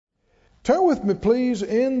Turn with me, please,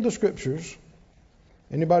 in the Scriptures.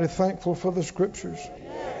 Anybody thankful for the Scriptures?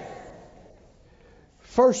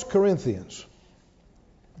 1 Corinthians,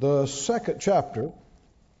 the 2nd chapter.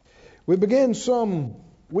 We began some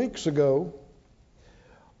weeks ago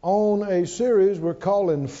on a series we're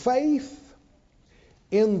calling Faith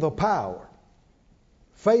in the Power.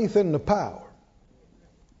 Faith in the Power.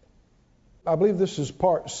 I believe this is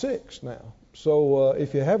part 6 now. So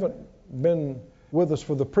if you haven't been with us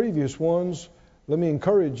for the previous ones, let me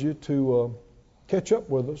encourage you to catch up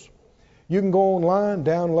with us. You can go online,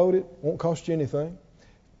 download it, won't cost you anything.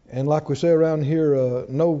 And like we say around here,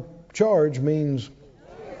 no charge means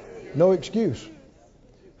no excuse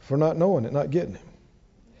for not knowing it, not getting it.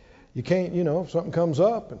 You can't, if something comes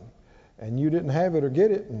up and you didn't have it or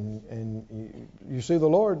get it, and you see the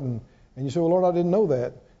Lord and you say, well, Lord, I didn't know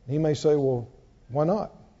that. He may say, well, why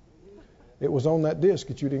not? It was on that disc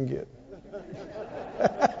that you didn't get.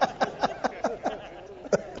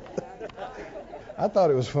 I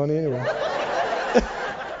thought it was funny anyway.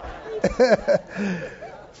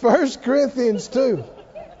 1 Corinthians 2.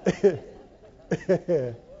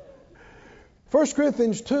 1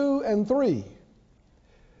 Corinthians 2 and 3.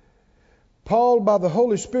 Paul, by the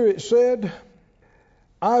Holy Spirit, said,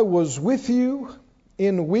 I was with you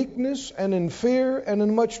in weakness and in fear and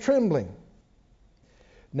in much trembling.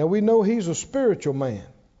 Now we know he's a spiritual man.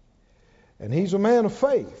 And he's a man of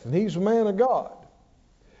faith. And he's a man of God.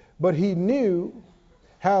 But he knew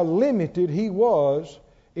how limited he was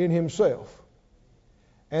in himself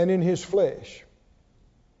and in his flesh.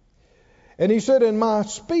 And he said, and my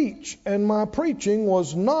speech and my preaching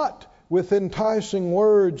was not with enticing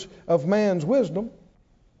words of man's wisdom.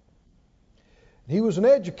 He was an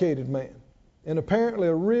educated man and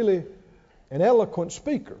apparently an eloquent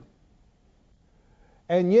speaker.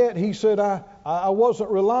 And yet he said, I wasn't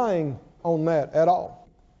relying on that at all.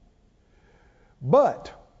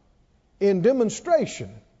 But in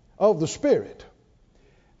demonstration of the Spirit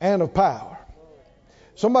and of power.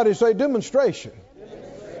 Somebody say demonstration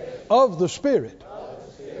of the Spirit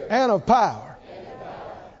and of power.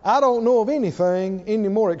 I don't know of anything any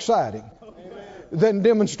more exciting than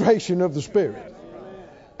demonstration of the Spirit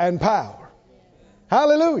and power.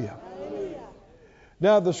 Hallelujah.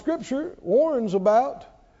 Now the Scripture warns about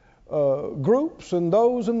groups and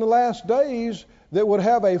those in the last days that would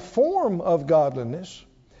have a form of godliness,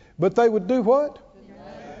 but they would do what?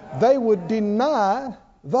 They would deny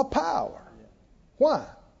the power. Why?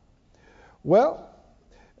 Well,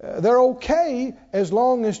 they're okay as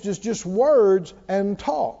long as it's just words and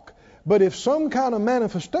talk. But if some kind of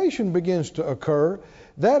manifestation begins to occur,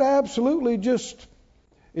 that absolutely just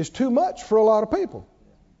is too much for a lot of people.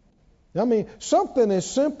 I mean, something as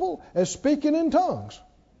simple as speaking in tongues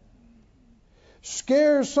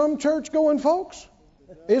scares some church-going folks.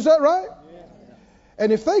 Is that right?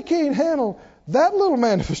 And if they can't handle that little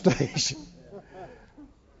manifestation,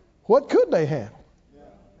 what could they handle?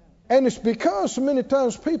 And it's because so many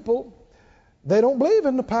times people, they don't believe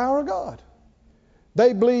in the power of God.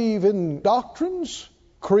 They believe in doctrines,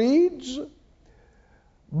 creeds,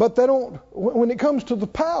 but they don't, when it comes to the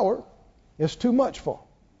power, it's too much for them.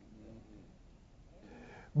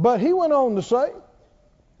 But he went on to say,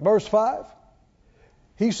 verse 5,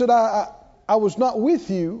 he said, I was not with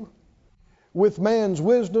you with man's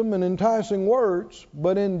wisdom and enticing words,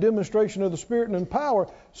 but in demonstration of the Spirit and in power,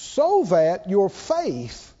 so that your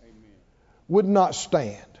faith would not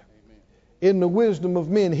stand in the wisdom of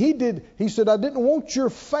men. He said, I didn't want your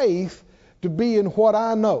faith to be in what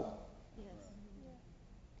I know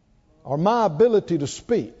or my ability to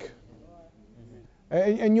speak.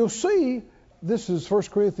 And you'll see, this is 1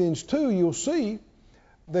 Corinthians 2, you'll see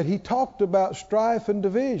that he talked about strife and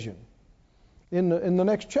division in the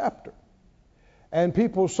next chapter. And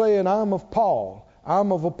people saying, I'm of Paul,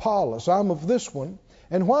 I'm of Apollos, I'm of this one.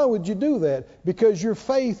 And why would you do that? Because your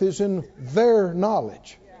faith is in their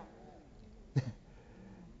knowledge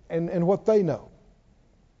and what they know.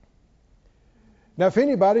 Now, if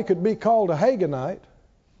anybody could be called a Haganite,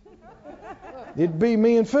 it'd be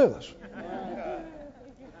me and Phyllis.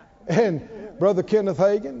 And Brother Kenneth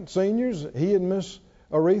Hagin, seniors, he and Miss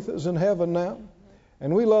Aretha's in heaven now,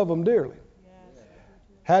 and we love them dearly.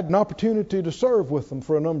 Had an opportunity to serve with them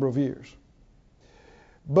for a number of years.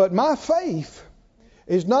 But my faith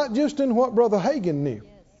is not just in what Brother Hagin knew.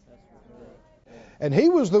 And he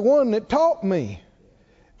was the one that taught me,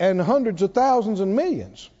 and hundreds of thousands and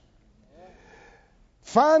millions.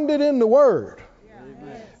 Find it in the Word.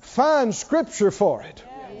 Find Scripture for it.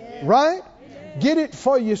 Right? Get it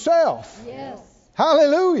for yourself.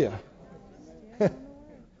 Hallelujah.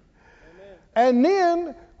 And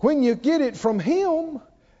then when you get it from Him,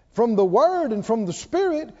 from the Word and from the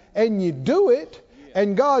Spirit, and you do it,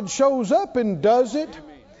 and God shows up and does it,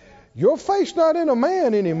 your faith's not in a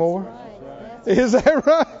man anymore. Is that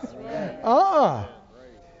right?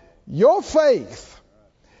 Your faith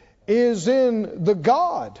is in the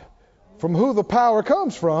God from who the power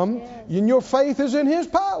comes from, and your faith is in His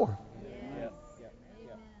power.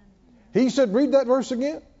 He said, read that verse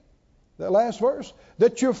again, that last verse,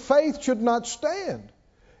 that your faith should not stand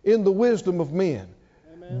in the wisdom of men.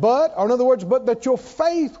 But, or in other words, but that your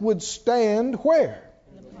faith would stand where?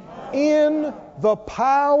 In the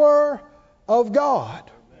power of God.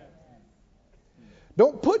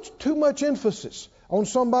 Don't put too much emphasis on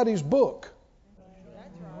somebody's book.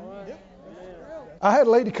 I had a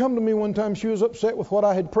lady come to me one time. She was upset with what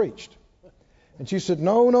I had preached. And she said,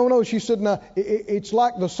 no. She said, now, it's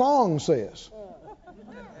like the song says.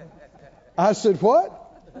 I said, what?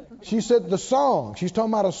 She said, the song. She's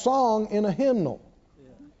talking about a song in a hymnal.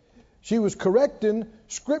 She was correcting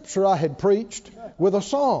scripture I had preached with a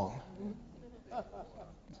song.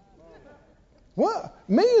 Well,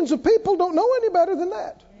 millions of people don't know any better than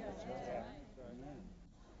that.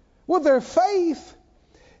 Well, their faith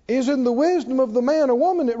is in the wisdom of the man or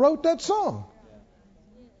woman that wrote that song.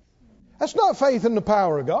 That's not faith in the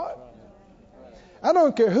power of God. I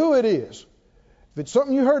don't care who it is. If it's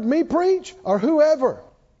something you heard me preach or whoever,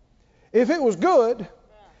 if it was good,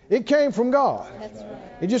 it came from God.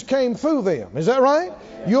 It just came through them. Is that right?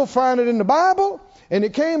 You'll find it in the Bible, and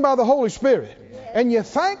it came by the Holy Spirit. And you're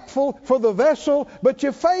thankful for the vessel, but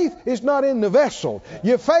your faith is not in the vessel.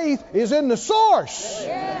 Your faith is in the source.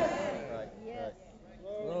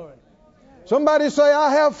 Somebody say,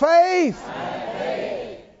 I have faith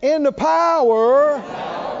in the power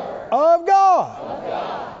of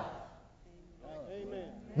God.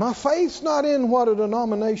 My faith's not in what a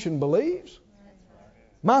denomination believes.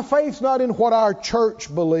 My faith's not in what our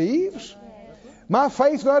church believes. My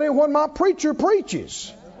faith's not in what my preacher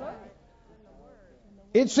preaches.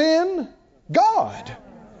 It's in God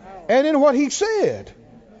and in what He said.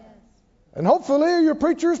 And hopefully your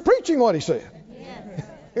preacher is preaching what he said.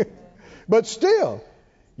 But still,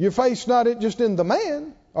 your faith's not just in the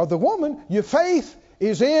man or the woman. Your faith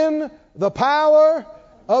is in the power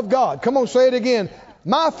of God. Come on, say it again.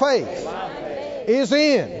 My faith is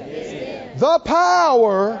in the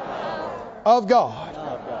power of God.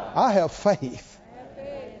 I have faith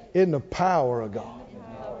in the power of God.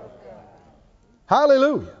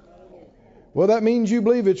 Hallelujah. Well, that means you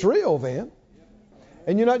believe it's real then.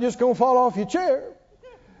 And you're not just going to fall off your chair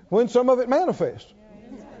when some of it manifests.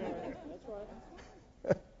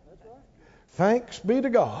 Thanks be to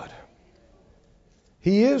God.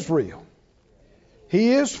 He is real.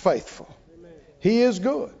 He is faithful. He is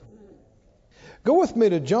good. Go with me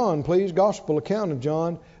to John, please. Gospel account of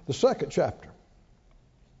John, the 2nd chapter.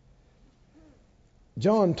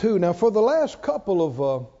 John 2. Now, for the last couple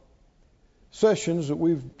of sessions that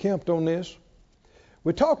we've camped on this,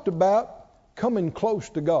 we talked about coming close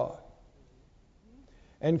to God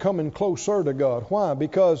and coming closer to God. Why?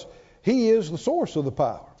 Because He is the source of the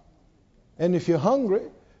power. And if you're hungry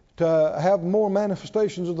to have more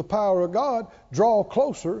manifestations of the power of God, draw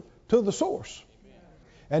closer to the source.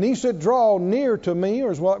 And He said, draw near to me, or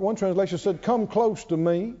as one translation said, come close to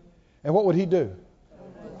me. And what would He do?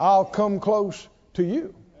 I'll come close to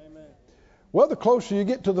you. Well, the closer you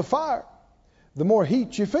get to the fire, the more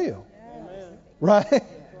heat you feel. Right?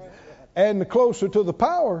 And the closer to the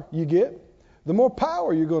power you get, the more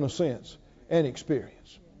power you're going to sense and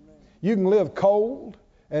experience. You can live cold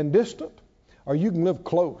and distant, or you can live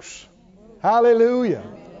close. Hallelujah.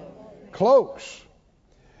 Close.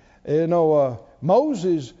 You know,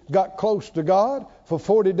 Moses got close to God for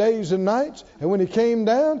 40 days and nights, and when he came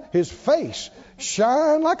down, his face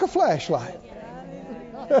shined like a flashlight.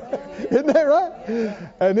 Isn't that right?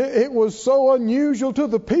 And it was so unusual to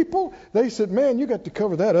the people. They said, man, you got to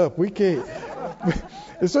cover that up. We can't.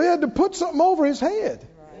 And so he had to put something over his head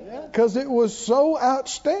because it was so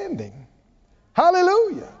outstanding.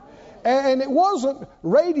 Hallelujah. And it wasn't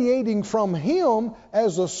radiating from him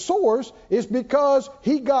as a source. It's because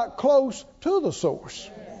he got close to the source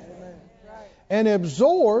and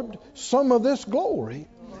absorbed some of this glory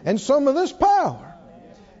and some of this power.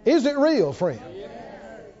 Is it real, friend?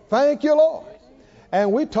 Thank you, Lord.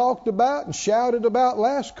 And we talked about and shouted about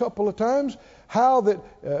last couple of times how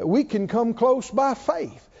that we can come close by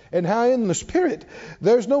faith, and how in the Spirit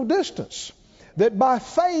there's no distance. That by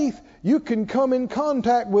faith you can come in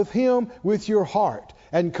contact with Him with your heart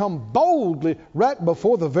and come boldly right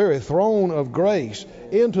before the very throne of grace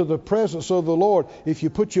into the presence of the Lord. If you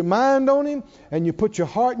put your mind on Him and you put your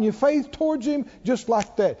heart and your faith towards Him, just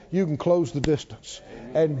like that, you can close the distance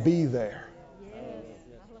and be there.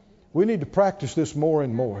 We need to practice this more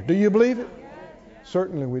and more. Do you believe it?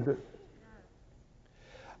 Certainly we do.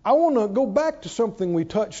 I want to go back to something we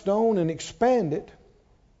touched on and expand it.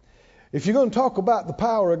 If you're going to talk about the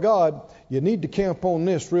power of God, you need to camp on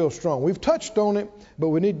this real strong. We've touched on it, but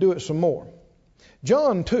we need to do it some more.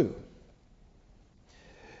 John 2.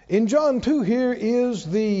 In John 2 here is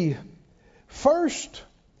the first,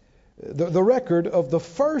 the record of the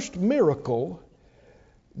first miracle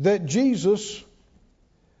that Jesus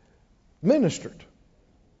ministered.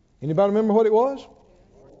 Anybody remember what it was?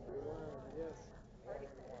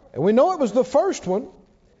 And we know it was the first one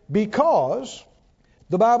because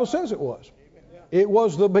the Bible says it was. It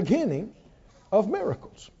was the beginning of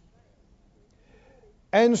miracles.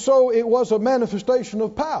 And so it was a manifestation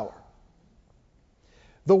of power.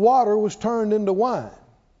 The water was turned into wine.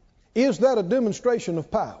 Is that a demonstration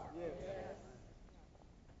of power?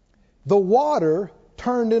 The water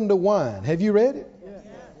turned into wine. Have you read it?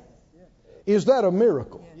 Is that a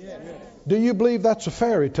miracle? Do you believe that's a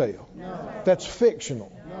fairy tale? That's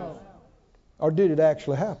fictional? Or did it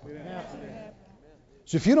actually happen?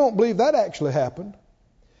 So if you don't believe that actually happened,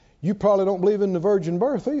 you probably don't believe in the virgin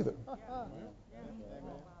birth either.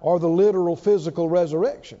 Or the literal physical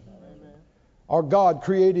resurrection. Or God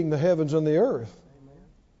creating the heavens and the earth.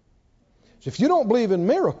 So if you don't believe in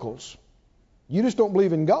miracles, you just don't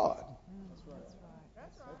believe in God.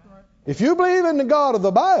 If you believe in the God of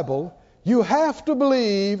the Bible, you have to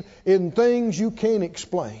believe in things you can't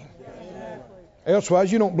explain.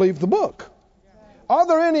 Elsewise, you don't believe the book. Are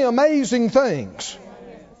there any amazing things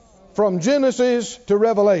from Genesis to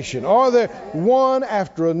Revelation? Are there one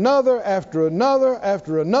after another, after another,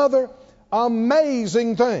 after another?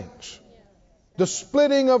 Amazing things. The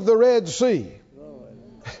splitting of the Red Sea.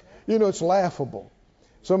 You know, it's laughable.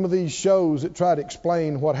 Some of these shows that try to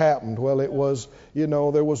explain what happened. Well, it was,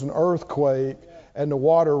 there was an earthquake and the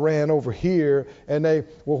water ran over here. And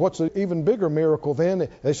what's an even bigger miracle then?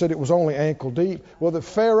 They said it was only ankle deep. Well, the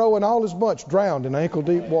Pharaoh and all his bunch drowned in ankle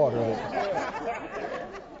deep water.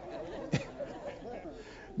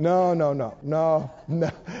 No.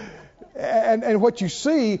 And what you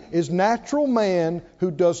see is natural man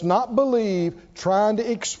who does not believe trying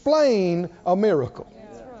to explain a miracle.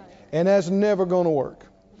 And that's never going to work.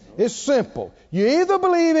 It's simple. You either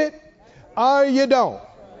believe it or you don't.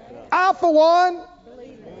 I, for one,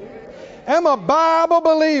 am a Bible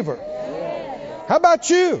believer. How about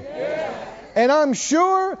you? And I'm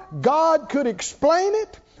sure God could explain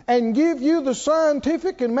it and give you the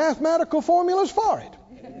scientific and mathematical formulas for it.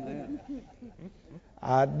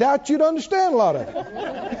 I doubt you'd understand a lot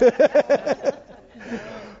of it.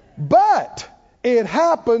 But it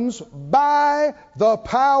happens by the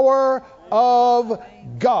power of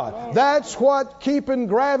God. That's what keeping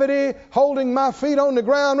gravity, holding my feet on the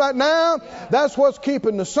ground right now. That's what's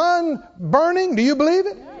keeping the sun burning. Do you believe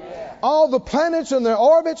it? All the planets in their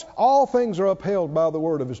orbits, all things are upheld by the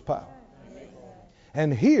word of His power.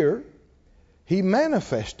 And here, He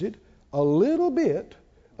manifested a little bit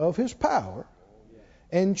of His power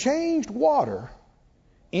and changed water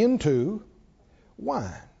into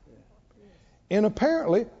wine. In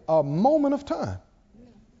apparently a moment of time.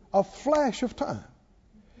 A flash of time.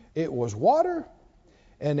 It was water,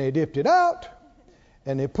 and they dipped it out,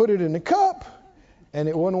 and they put it in the cup, and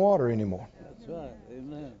it wasn't water anymore. That's right.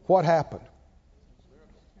 Amen. What happened?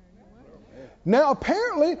 Now,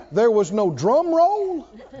 apparently, there was no drum roll.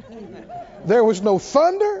 There was no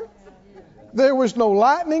thunder. There was no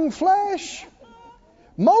lightning flash.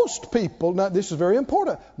 Most people, now this is very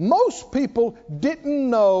important, most people didn't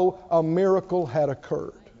know a miracle had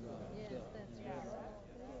occurred.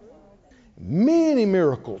 Many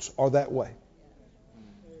miracles are that way.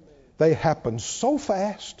 They happen so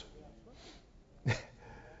fast.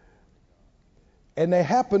 And they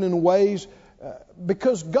happen in ways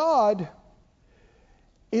because God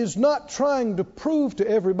is not trying to prove to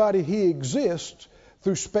everybody He exists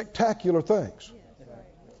through spectacular things.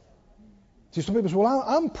 See, some people say, well,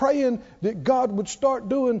 I'm praying that God would start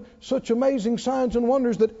doing such amazing signs and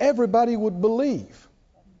wonders that everybody would believe.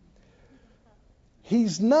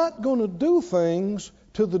 He's not going to do things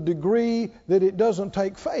to the degree that it doesn't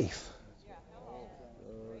take faith.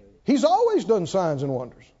 He's always done signs and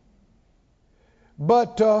wonders.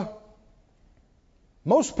 But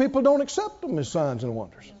most people don't accept them as signs and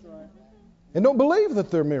wonders. And don't believe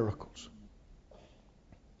that they're miracles.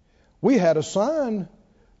 We had a sign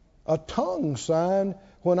a tongue sign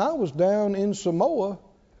when I was down in Samoa.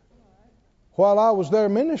 While I was there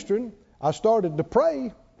ministering, I started to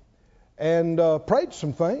pray and prayed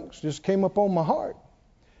some things, just came up on my heart.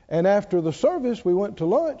 And after the service, we went to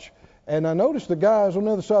lunch, and I noticed the guys on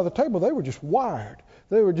the other side of the table, they were just wired.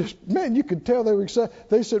 They were just, man, you could tell they were excited.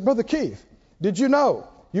 They said, Brother Keith, did you know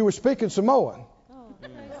you were speaking Samoan?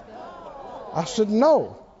 I said,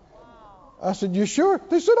 no. I said, you sure?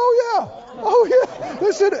 They said, oh, yeah. Oh, yeah.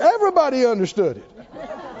 They said, everybody understood it.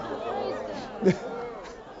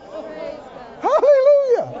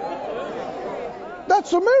 Hallelujah.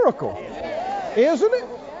 That's a miracle, isn't it?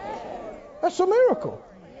 That's a miracle.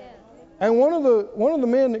 And one of the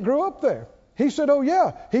men that grew up there, he said, oh,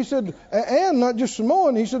 yeah. He said, and not just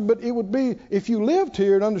Samoan. He said, but it would be, if you lived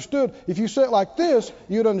here and understood, if you say it like this,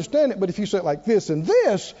 you'd understand it. But if you say it like this and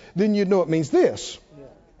this, then you'd know it means this.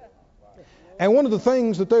 And one of the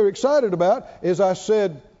things that they were excited about is I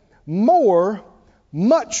said, more,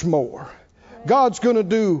 much more. God's going to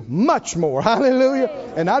do much more. Hallelujah.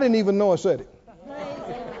 And I didn't even know I said it.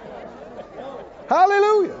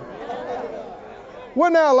 Hallelujah.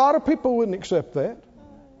 Well, now, a lot of people wouldn't accept that.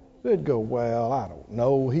 They'd go, well, I don't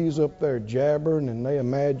know. He's up there jabbering and they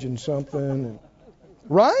imagine something. And...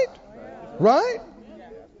 Right? Right?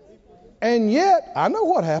 And yet, I know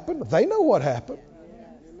what happened. They know what happened.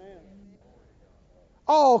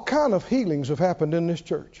 All kind of healings have happened in this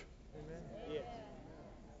church.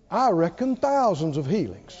 I reckon thousands of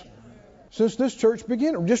healings since this church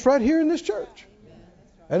began, just right here in this church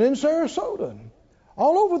and in Sarasota and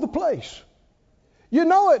all over the place. You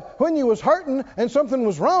know it when you was hurting and something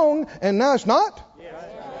was wrong and now it's not.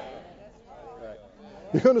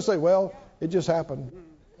 You're going to say, well, it just happened.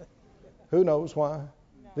 Who knows why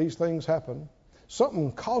these things happen?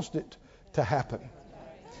 Something caused it to happen.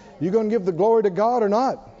 You going to give the glory to God or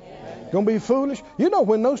not? Going to be foolish? You know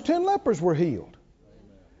when those 10 lepers were healed,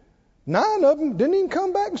 9 of them didn't even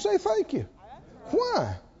come back and say thank you.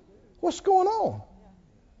 Why? What's going on?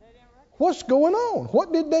 What's going on?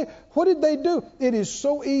 What did they do? It is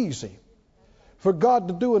so easy for God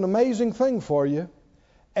to do an amazing thing for you,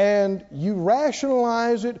 and you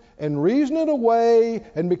rationalize it and reason it away,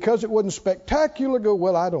 and because it wasn't spectacular, go,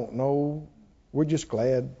 well, I don't know. We're just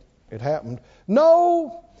glad it happened.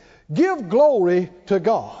 No, give glory to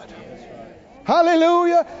God.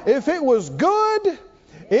 Hallelujah. If it was good,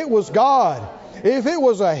 it was God. If it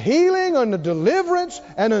was a healing and a deliverance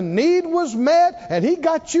and a need was met and He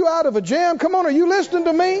got you out of a jam, come on, are you listening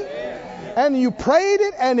to me? And you prayed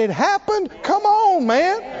it and it happened, come on,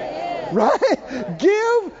 man. Right?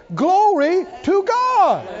 Give glory to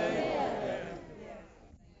God.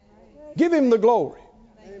 Give Him the glory.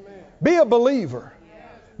 Be a believer.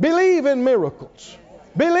 Believe in miracles.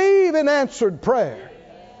 Believe in answered prayer.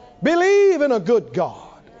 Believe in a good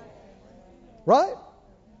God. Right?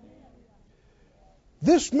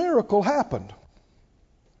 This miracle happened.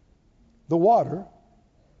 The water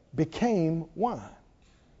became wine.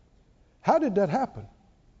 How did that happen?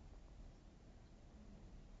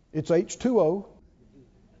 It's H2O.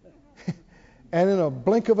 And in a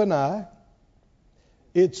blink of an eye,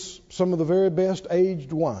 it's some of the very best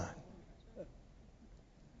aged wine.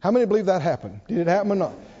 How many believe that happened? Did it happen or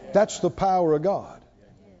not? That's the power of God.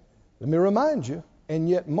 Let me remind you, and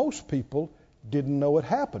yet most people didn't know it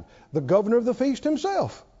happened. The governor of the feast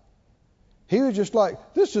himself, he was just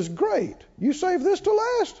like, this is great. You saved this to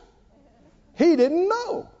last? He didn't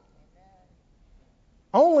know.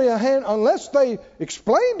 Only unless they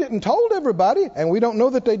explained it and told everybody, and we don't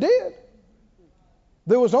know that they did,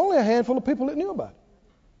 there was only a handful of people that knew about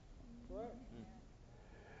it.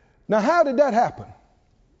 Now, how did that happen?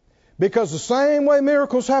 Because the same way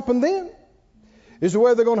miracles happened then is the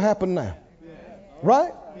way they're going to happen now.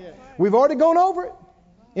 Right? We've already gone over it.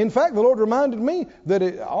 In fact, the Lord reminded me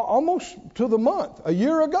that almost to the month, a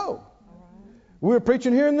year ago, we were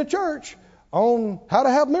preaching here in the church on how to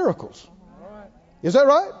have miracles. Is that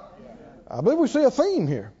right? I believe we see a theme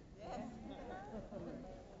here.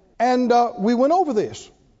 And we went over this.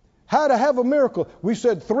 How to have a miracle. We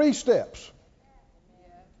said 3 steps.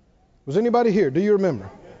 Was anybody here? Do you remember?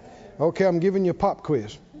 Okay, I'm giving you a pop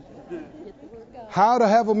quiz. How to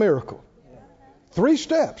have a miracle. 3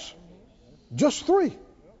 steps. Just 3.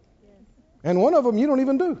 And one of them you don't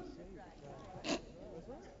even do.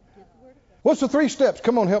 What's the 3 steps?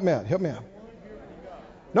 Come on, help me out. Help me out.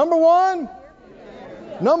 Number one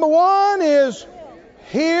is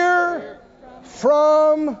hear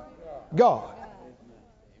from God.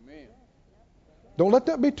 Don't let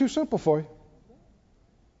that be too simple for you.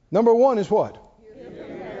 Number 1 is what?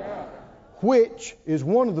 Which is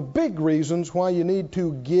one of the big reasons why you need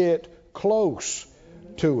to get close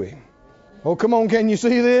to Him. Oh, come on, can you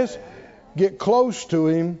see this? Get close to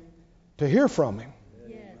Him to hear from Him.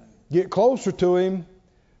 Get closer to Him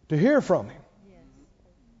to hear from Him.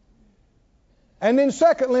 And then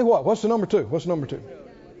secondly, what? What's the number two? What's number two?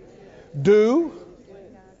 Do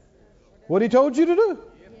what He told you to do.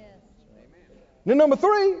 Then number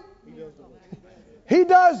three, He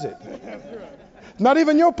does it. Not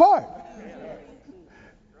even your part.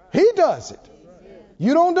 He does it.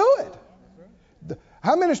 You don't do it.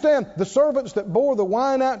 How many understand the servants that bore the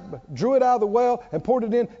wine out, drew it out of the well and poured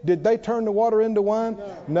it in, did they turn the water into wine?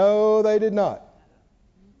 No, they did not.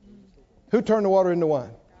 Who turned the water into wine?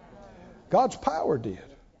 God's power did.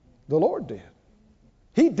 The Lord did.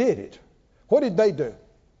 He did it. What did they do?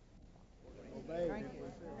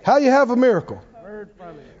 How you have a miracle?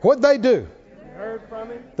 What'd they do?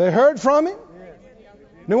 They heard from Him.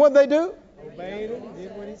 Then what'd they do?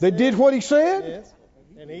 They did what He said. Yes.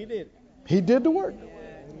 And He did. He did the work.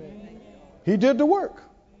 He did the work.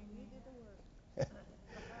 I'm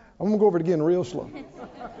going to go over it again real slow.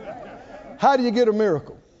 How do you get a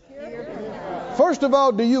miracle? First of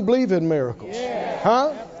all, do you believe in miracles?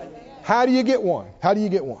 Huh? How do you get one? How do you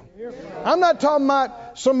get one? I'm not talking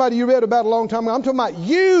about somebody you read about a long time ago. I'm talking about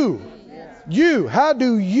you. You. How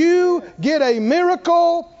do you get a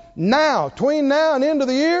miracle now, between now and end of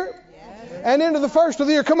the year? And into the first of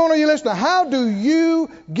the year. Come on, are you listening? How do you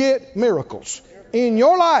get miracles in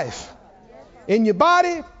your life, in your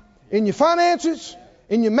body, in your finances,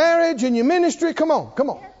 in your marriage, in your ministry? Come on, come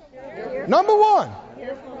on. Number one,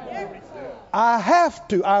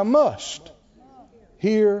 I must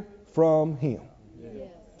hear from Him.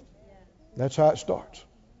 That's how it starts.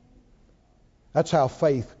 That's how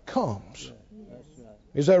faith comes.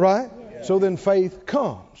 Is that right? So then faith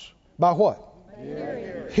comes by what?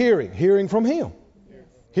 Hearing. Hearing from Him.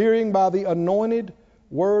 Hearing by the anointed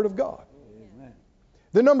Word of God.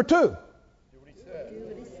 Then number two,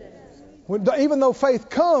 even though faith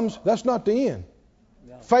comes, that's not the end.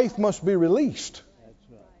 Faith must be released.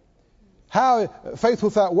 How faith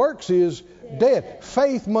without works is dead.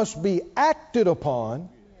 Faith must be acted upon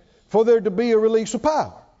for there to be a release of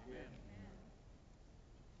power.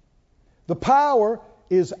 The power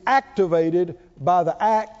is activated by the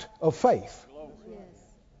act of faith.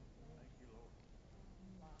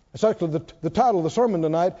 It's actually the title of the sermon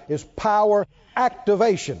tonight is Power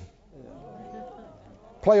Activation.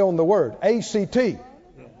 Play on the word. A-C-T.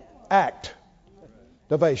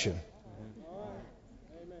 Activation.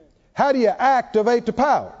 How do you activate the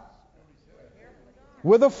power?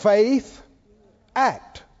 With a faith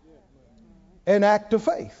act. An act of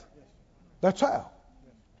faith. That's how.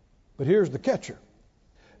 But here's the catcher.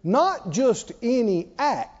 Not just any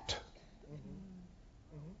act.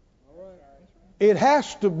 It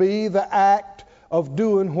has to be the act of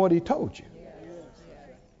doing what He told you.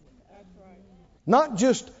 Not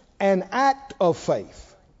just an act of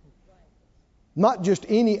faith. Not just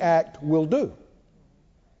any act will do.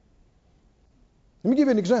 Let me give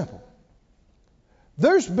you an example.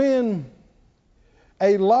 There's been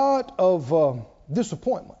a lot of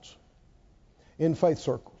disappointments in faith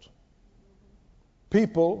circles.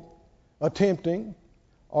 People attempting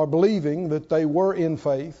or believing that they were in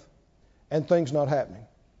faith and things not happening.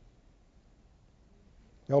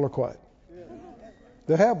 Y'all are quiet.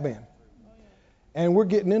 There have been. And we're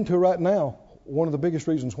getting into right now one of the biggest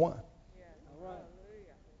reasons why.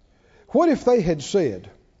 What if they had said,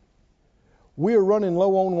 we're running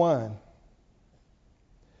low on wine.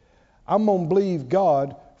 I'm going to believe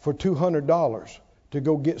God for $200 to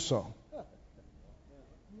go get some.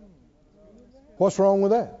 What's wrong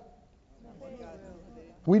with that?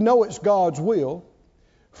 We know it's God's will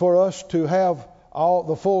for us to have all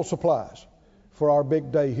the full supplies for our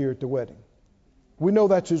big day here at the wedding. We know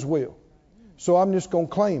that's His will. So I'm just going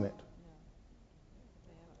to claim it.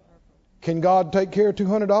 Can God take care of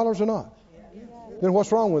 $200 or not? Then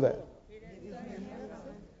what's wrong with that?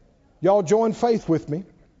 Y'all join faith with me.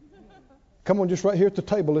 Come on, just right here at the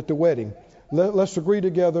table at the wedding. Let's agree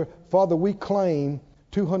together. Father, we claim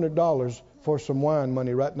 $200 for some wine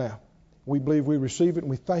money right now. We believe we receive it and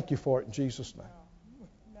we thank you for it in Jesus' name.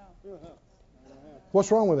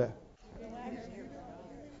 What's wrong with that?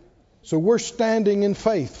 So we're standing in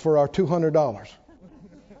faith for our $200.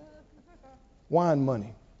 Wine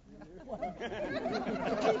money.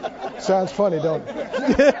 Sounds funny, don't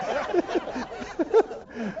it?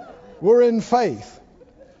 We're in faith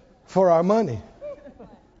for our money.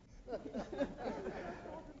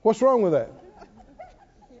 What's wrong with that?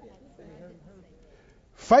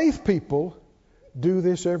 Faith people do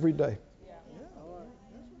this every day.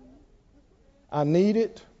 I need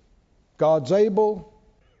it. God's able.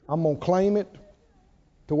 I'm going to claim it.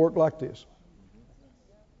 to work like this.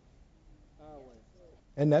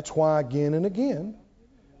 And that's why again and again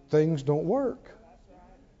things don't work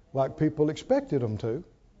like people expected them to,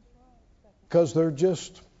 because they're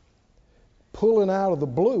just pulling out of the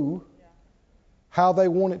blue how they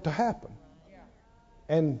want it to happen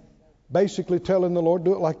and basically telling the Lord,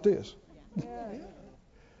 do it like this.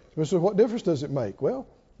 So I said, what difference does it make? Well,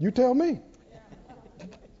 you tell me.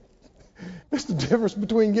 It's the difference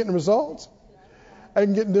between getting results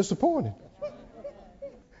and getting disappointed.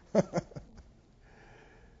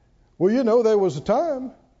 Well, you know, there was a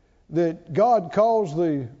time that God caused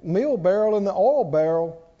the meal barrel and the oil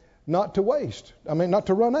barrel not to waste. I mean, not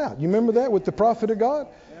to run out. You remember that with the prophet of God?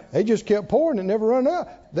 They just kept pouring and never run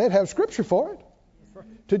out. They'd have scripture for it.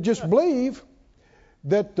 To just believe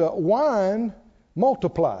that wine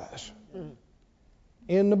multiplies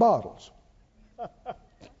in the bottles.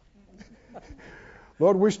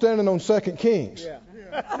 Lord, we're standing on 2 Kings.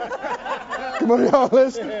 Come on, y'all,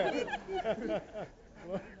 listen.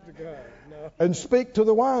 And speak to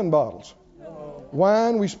the wine bottles.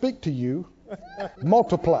 Wine, we speak to you.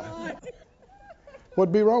 Multiply.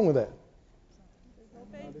 What'd be wrong with that?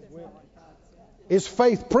 It's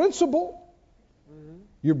faith principle.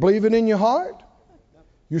 You're believing in your heart.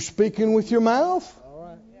 You're speaking with your mouth.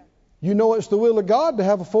 You know it's the will of God to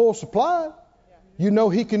have a full supply. You know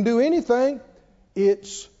He can do anything.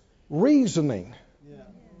 It's reasoning,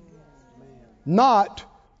 not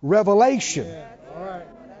revelation.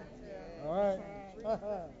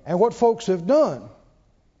 And what folks have done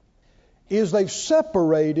is they've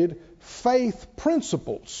separated faith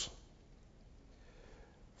principles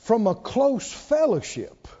from a close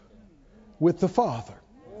fellowship with the Father.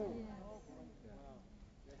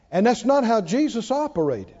 And that's not how Jesus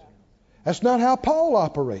operated. That's not how Paul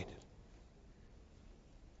operated.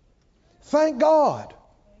 Thank God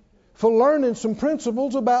for learning some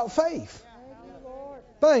principles about faith.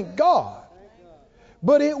 Thank God.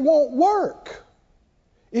 But it won't work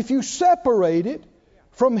if you separate it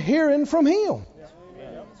from hearing from Him.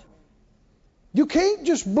 You can't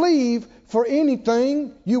just believe for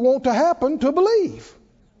anything you want to happen to believe.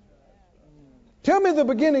 Tell me the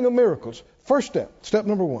beginning of miracles. First step. Step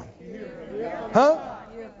number 1. Huh?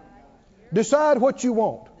 Decide what you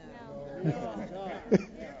want.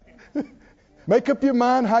 Make up your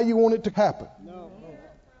mind how you want it to happen.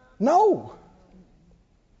 No.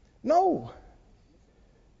 Now,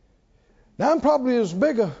 I'm probably as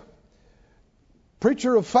big a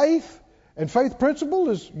preacher of faith and faith principle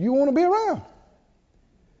as you want to be around.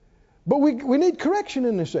 But we need correction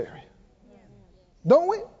in this area. Don't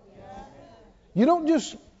we? You don't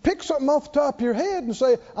just pick something off the top of your head and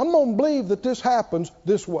say, I'm going to believe that this happens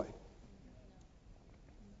this way.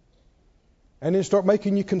 And then start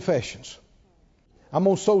making your confessions. I'm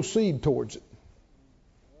going to sow seed towards it.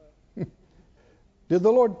 Did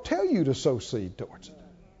the Lord tell you to sow seed towards it?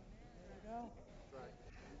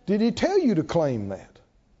 Did He tell you to claim that?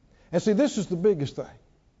 And see, this is the biggest thing.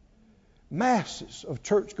 Masses of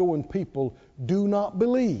church-going people do not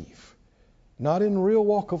believe, not in the real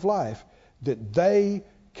walk of life, that they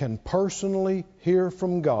can personally hear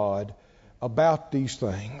from God about these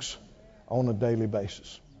things on a daily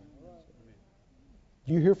basis.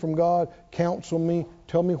 Do you hear from God? Counsel me,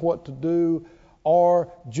 tell me what to do,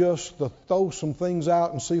 or just to throw some things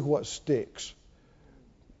out and see what sticks?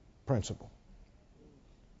 Principle.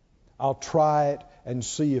 I'll try it and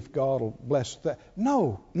see if God will bless that.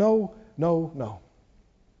 No.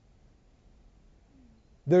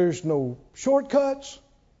 There's no shortcuts.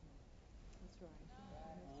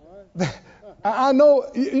 I know,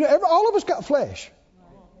 all of us got flesh,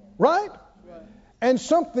 right? And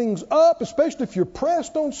something's up, especially if you're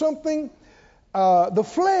pressed on something. The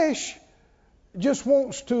flesh just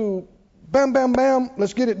wants to bam, bam, bam,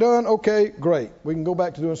 let's get it done. Okay, great. We can go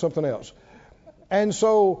back to doing something else. And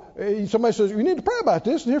so somebody says, you need to pray about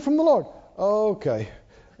this and hear from the Lord. Okay.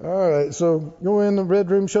 All right. So go in the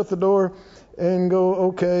bedroom, shut the door, and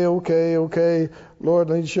go, okay.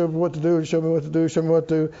 Lord, I need to show me what to do. Show me what to do. Show me what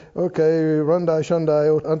to do. Okay. Rundai,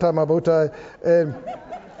 shundai, untie my bow tie. And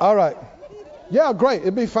all right. Yeah, great.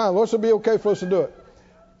 It'd be fine. Lord, it'll be okay for us to do it.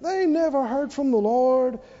 They never heard from the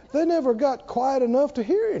Lord. They never got quiet enough to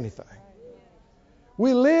hear anything.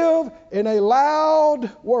 We live in a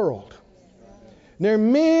loud world. There are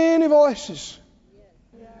many voices.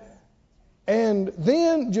 And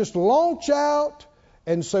then just launch out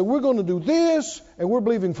and say, we're going to do this, and we're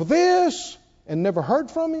believing for this, and never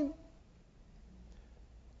heard from Him.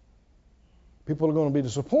 People are going to be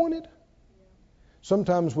disappointed,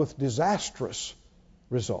 sometimes with disastrous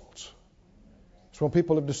results. So when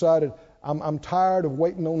people have decided, I'm tired of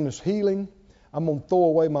waiting on this healing, I'm going to throw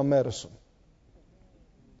away my medicine.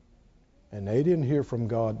 And they didn't hear from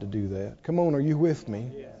God to do that. Come on, are you with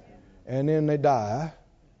me? And then they die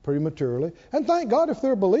prematurely. And thank God if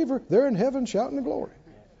they're a believer, they're in heaven shouting the glory.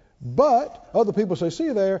 But other people say, see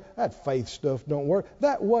there, that faith stuff don't work.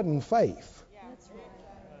 That wasn't faith.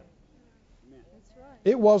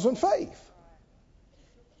 It wasn't faith.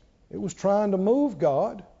 It was trying to move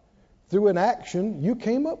God through an action you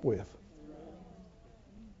came up with.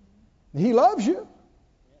 He loves you,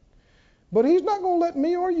 but He's not going to let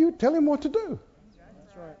me or you tell Him what to do.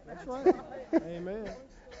 That's right. Amen.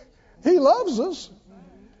 He loves us,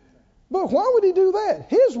 but why would He do that?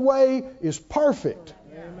 His way is perfect.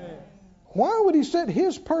 Amen. Why would He set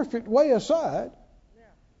His perfect way aside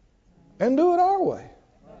and do it our way?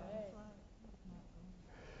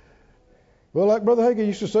 Well, like Brother Hagin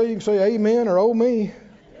used to say, you can say amen or oh me.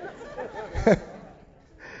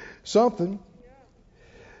 Something.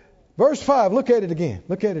 Verse 5, look at it again.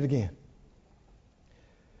 Look at it again.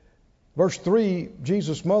 Verse 3,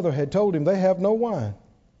 Jesus' mother had told Him they have no wine.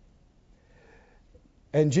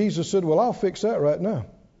 And Jesus said, well, I'll fix that right now.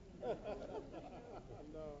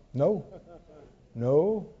 No.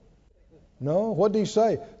 What did He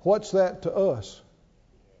say? What's that to us?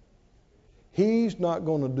 He's not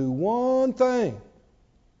going to do one thing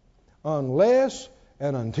unless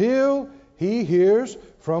and until He hears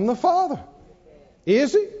from the Father.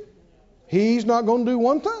 Is He? He's not going to do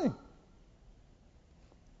one thing.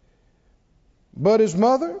 But His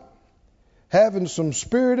mother, having some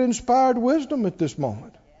Spirit-inspired wisdom at this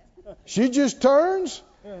moment, she just turns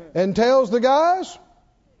and tells the guys,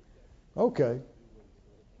 okay,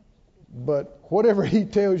 but whatever He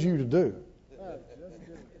tells you to do.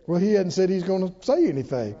 Well, He hadn't said He's going to say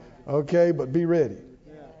anything. Okay, but be ready.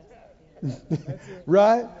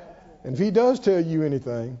 Right? And if He does tell you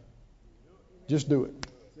anything, just do it.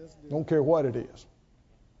 Don't care what it is.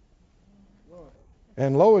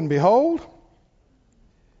 And lo and behold,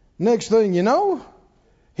 next thing you know,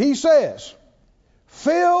 He says,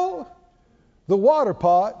 fill the water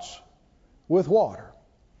pots with water.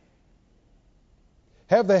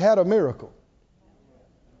 Have they had a miracle?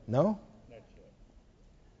 No?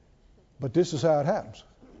 But this is how it happens.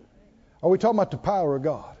 Are we talking about the power of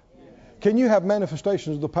God? Can you have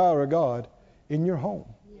manifestations of the power of God in your home?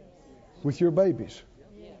 With your babies?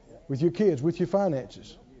 With your kids? With your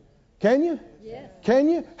finances? Can you? Can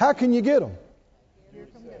you? How can you get them?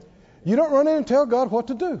 You don't run in and tell God what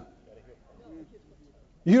to do.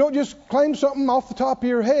 You don't just claim something off the top of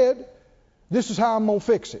your head. This is how I'm going to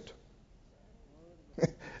fix it.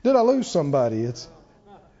 Did I lose somebody? It's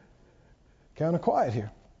kind of quiet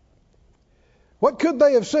here. What could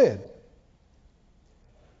they have said?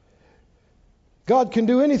 God can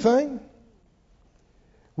do anything.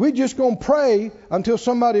 We're just going to pray until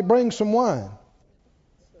somebody brings some wine.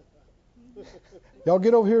 Y'all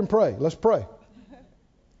get over here and pray. Let's pray.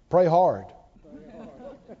 Pray hard.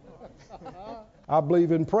 I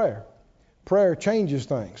believe in prayer. Prayer changes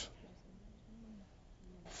things.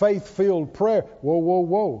 Faith-filled prayer.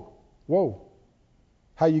 Whoa.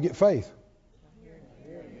 How you get faith?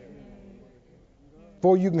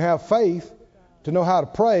 Before you can have faith to know how to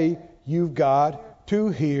pray, you've got to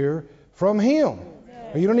hear from Him.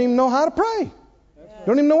 You don't even know how to pray. You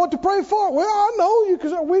don't even know what to pray for. Well, I know you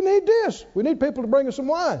because we need this. We need people to bring us some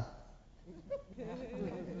wine.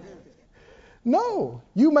 No,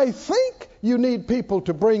 you may think you need people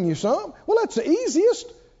to bring you some. Well, that's the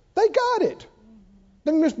easiest. They got it.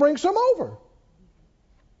 Then just bring some over.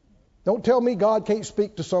 Don't tell me God can't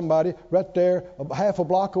speak to somebody right there half a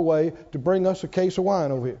block away to bring us a case of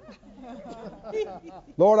wine over here.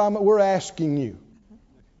 Lord, we're asking you.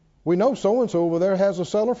 We know so-and-so over there has a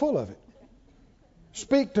cellar full of it.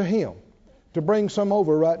 Speak to him to bring some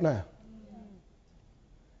over right now.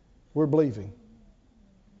 We're believing.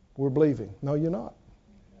 No, you're not.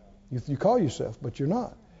 You call yourself, but you're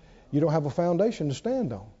not. You don't have a foundation to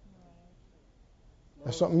stand on.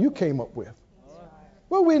 That's something you came up with.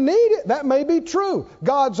 Well, we need it. That may be true.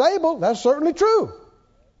 God's able. That's certainly true.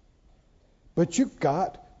 But you've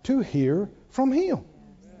got to hear from Him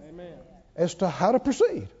as to how to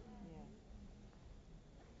proceed.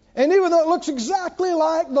 And even though it looks exactly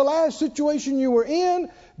like the last situation you were in,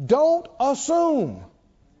 don't assume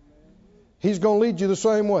He's going to lead you the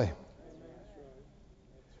same way.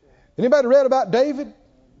 Anybody read about David,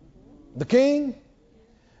 the king,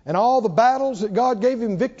 and all the battles that God gave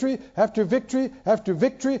him victory after victory after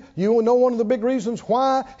victory? You know one of the big reasons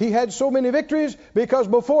why he had so many victories? Because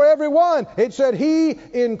before every one, it said he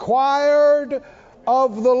inquired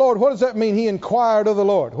of the Lord. What does that mean, he inquired of the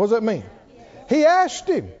Lord? What does that mean? He asked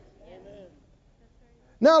Him.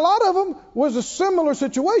 Now, a lot of them was a similar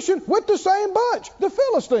situation with the same bunch, the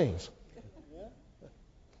Philistines.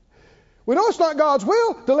 We know it's not God's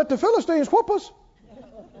will to let the Philistines whoop us.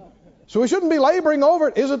 So we shouldn't be laboring over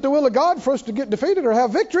it. Is it the will of God for us to get defeated or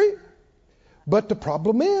have victory? But the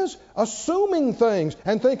problem is assuming things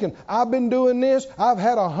and thinking, I've been doing this. I've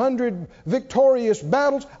had 100 victorious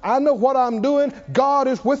battles. I know what I'm doing. God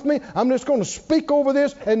is with me. I'm just going to speak over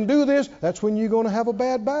this and do this. That's when you're going to have a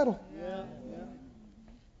bad battle.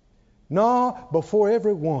 No, before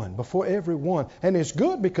everyone. And it's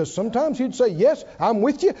good because sometimes he'd say, yes, I'm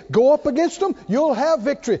with you. Go up against them. You'll have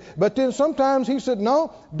victory. But then sometimes he said,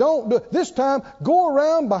 no, don't do it. This time, go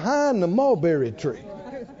around behind the mulberry tree.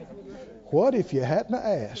 What if you hadn't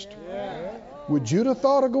asked? Would you have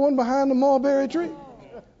thought of going behind the mulberry tree?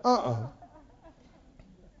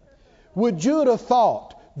 Would you have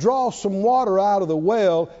thought, draw some water out of the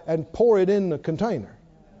well and pour it in the container?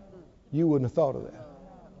 You wouldn't have thought of that.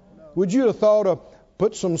 Would you have thought of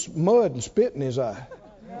put some mud and spit in his eye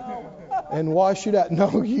and wash it out?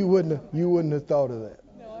 No, you wouldn't have thought of that.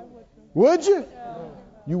 Would you?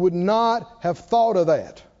 You would not have thought of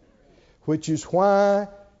that, which is why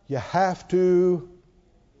you have to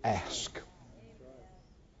ask.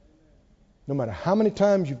 No matter how many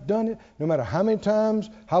times you've done it, no matter how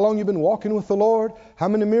long you've been walking with the Lord, how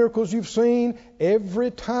many miracles you've seen,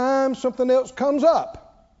 every time something else comes up,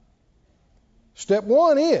 step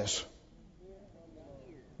one is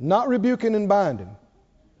not rebuking and binding,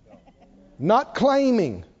 not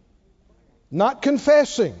claiming, not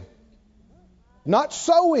confessing, not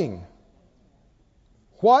sowing.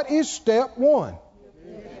 What is step one?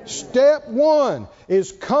 Step one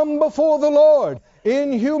is come before the Lord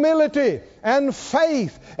in humility and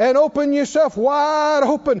faith and open yourself wide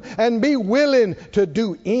open and be willing to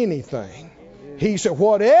do anything. He said,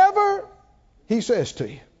 whatever He says to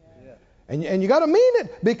you. And you got to mean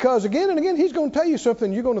it, because again and again He's going to tell you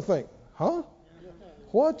something. You're going to think, huh?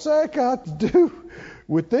 What's that got to do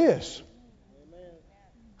with this?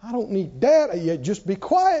 I don't need that. You just be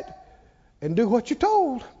quiet and do what you're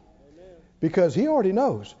told. Because He already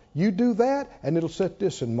knows. You do that and it'll set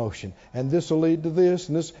this in motion. And this will lead to this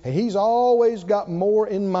and this. And He's always got more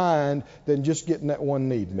in mind than just getting that one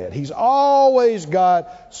need met. He's always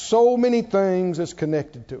got so many things that's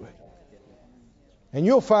connected to it. And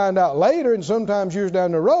you'll find out later, and sometimes years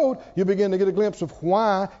down the road, you'll begin to get a glimpse of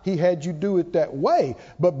why He had you do it that way.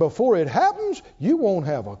 But before it happens, you won't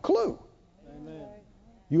have a clue. Amen.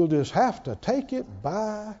 You'll just have to take it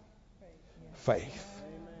by faith.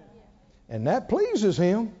 And that pleases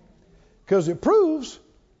Him because it proves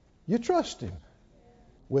you trust Him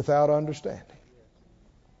without understanding.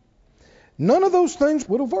 None of those things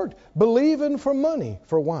would have worked. Believing for money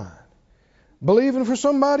for wine. Believing for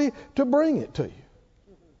somebody to bring it to you.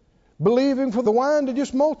 Believing for the wine to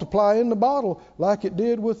just multiply in the bottle like it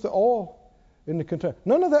did with the oil in the container.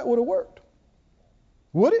 None of that would have worked.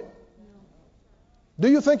 Would it? Do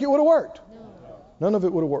you think it would have worked? None of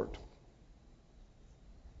it would have worked.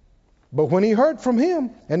 But when He heard from Him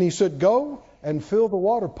and He said, go and fill the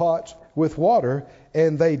water pots with water,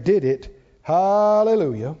 and they did it.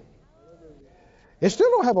 Hallelujah. It still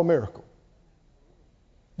don't have a miracle.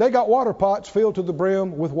 They got water pots filled to the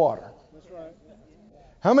brim with water.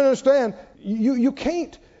 How many understand you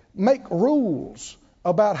can't make rules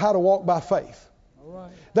about how to walk by faith?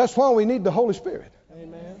 That's why we need the Holy Spirit.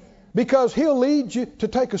 Amen. Because He'll lead you to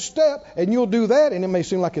take a step and you'll do that, and it may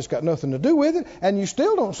seem like it's got nothing to do with it, and you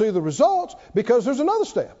still don't see the results because there's another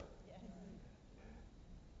step.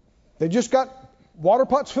 They just got water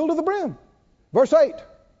pots filled to the brim. Verse 8.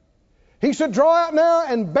 He said, draw out now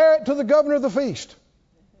and bear it to the governor of the feast.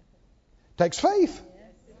 Takes faith.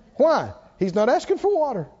 Why? He's not asking for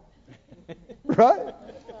water. Right?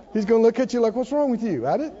 He's going to look at you like, what's wrong with you?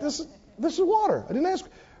 This is water. I didn't ask.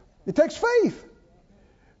 It takes faith.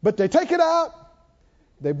 But they take it out.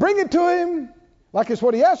 They bring it to Him like it's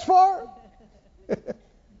what He asked for.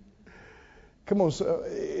 Come on.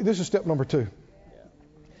 This is step number 2.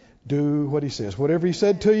 Do what He says. Whatever He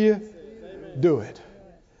said to you, do it.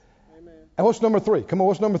 And what's number 3? Come on,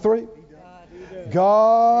 what's number 3?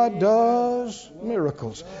 God does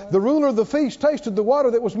miracles. The ruler of the feast tasted the water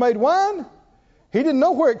that was made wine. He didn't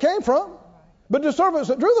know where it came from. But the servants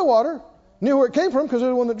that drew the water knew where it came from because they're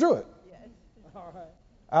the one that drew it.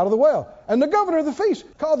 Out of the well. And the governor of the feast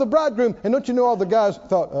called the bridegroom. And don't you know all the guys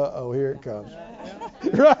thought, here it comes.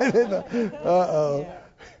 Right?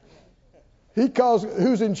 He calls,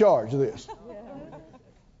 who's in charge of this?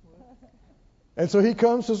 And so he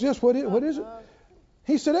comes and says, yes, what is it?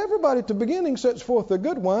 He said, everybody at the beginning sets forth the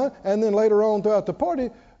good wine, and then later on throughout the party,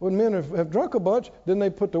 when men have drunk a bunch, then they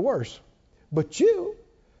put the worse. But you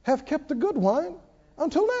have kept the good wine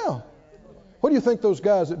until now. What do you think those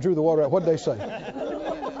guys that drew the water out, what did they say?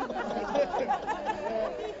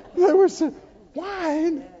 They were saying,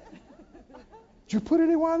 wine? Did you put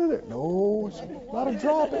any wine in there? No, it's not a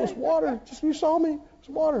drop. It was water. Just you saw me. It's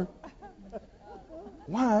water.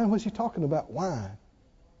 Wine? What's he talking about? Wine.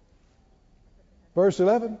 Verse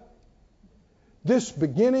 11. This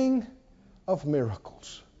beginning of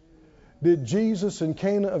miracles did Jesus in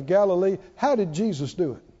Cana of Galilee. How did Jesus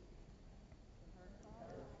do it?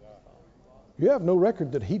 You have no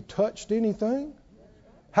record that he touched anything.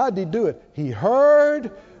 How did he do it? He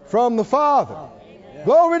heard from the Father. Amen.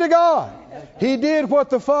 Glory to God. He did what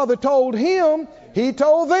the Father told him, he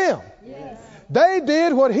told them. Yes. They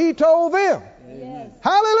did what he told them. Yes.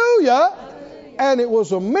 Hallelujah. And it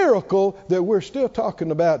was a miracle that we're still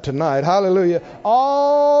talking about tonight. Hallelujah.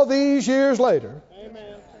 All these years later.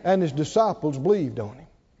 Amen. And his disciples believed on him.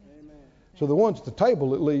 Amen. So the ones at the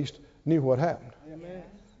table at least knew what happened. Amen.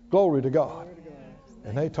 Glory to God.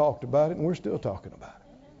 And they talked about it, and we're still talking about it.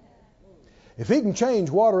 If he can change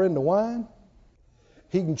water into wine,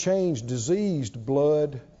 he can change diseased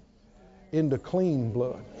blood into clean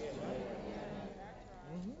blood.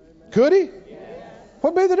 Could he?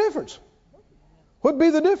 What'd be the difference? What'd be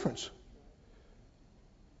the difference?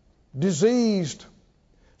 Diseased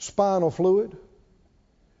spinal fluid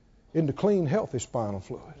into clean, healthy spinal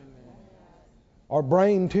fluid. Or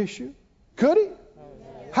brain tissue. Could he?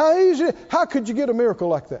 How easy? How could you get a miracle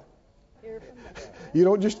like that? You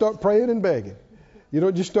don't just start praying and begging. You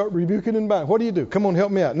don't just start rebuking and binding. What do? Come on, help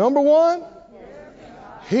me out. Number one,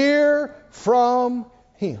 hear from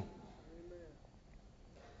him.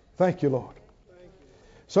 Thank you, Lord.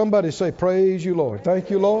 Somebody say, praise you, Lord. Thank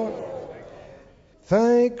you, Lord.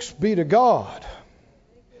 Thanks be to God.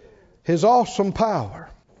 His awesome power.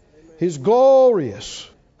 His glorious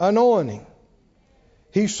anointing.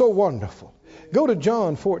 He's so wonderful. Go to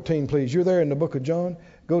John 14, please. You're there in the book of John.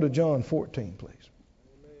 Go to John 14, please.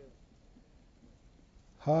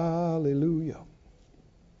 Hallelujah.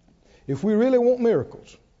 If we really want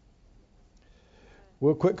miracles,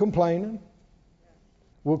 we'll quit complaining.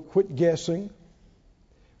 We'll quit guessing.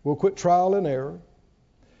 We'll quit trial and error.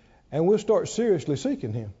 And we'll start seriously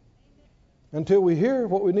seeking him until we hear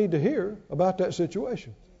what we need to hear about that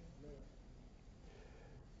situation.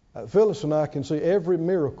 Phyllis and I can see every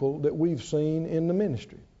miracle that we've seen in the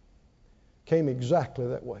ministry came exactly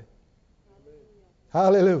that way.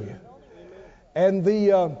 Hallelujah. And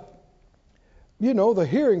the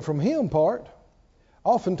hearing from him part,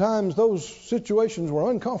 oftentimes those situations were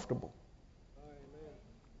uncomfortable.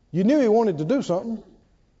 You knew he wanted to do something,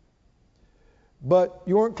 but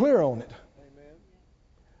you weren't clear on it.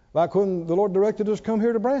 Like when the Lord directed us to come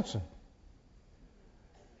here to Branson.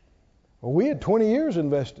 Well, we had 20 years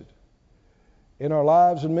invested in our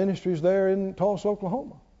lives and ministries there in Tulsa,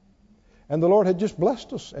 Oklahoma. And the Lord had just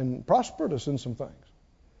blessed us and prospered us in some things.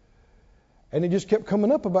 And it just kept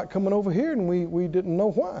coming up about coming over here, and we didn't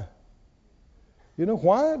know why. You know,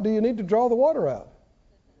 why do you need to draw the water out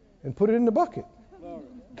and put it in the bucket?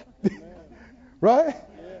 Right?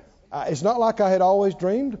 It's not like I had always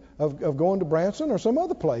dreamed of going to Branson or some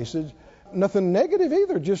other place. It's nothing negative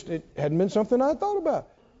either, just it hadn't been something I thought about.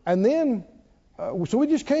 And then, so we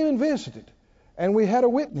just came and visited, and we had a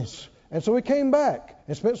witness. And so we came back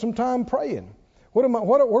and spent some time praying. What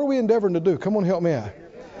are we endeavoring to do? Come on, help me out.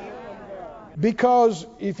 Because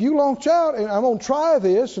if you launch out and I'm going to try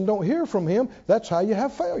this and don't hear from him, that's how you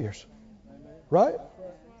have failures. Right?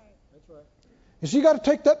 And so you got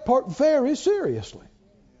to take that part very seriously.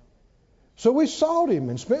 So we sought him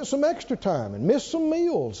and spent some extra time and missed some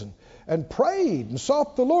meals and prayed and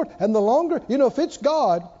sought the Lord. And the longer, if it's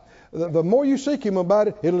God, the more you seek him about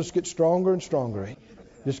it, it'll just get stronger and stronger.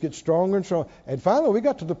 Just get stronger and stronger. And finally, we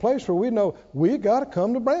got to the place where we know we got to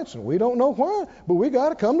come to Branson. We don't know why, but we got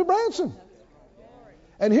to come to Branson.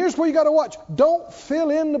 And here's where you got to watch. Don't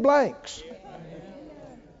fill in the blanks.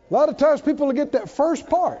 A lot of times people will get that first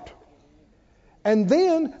part. And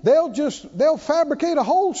then they'll fabricate a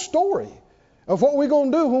whole story of what we're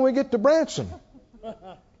going to do when we get to Branson.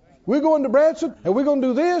 We're going to Branson, and we're going to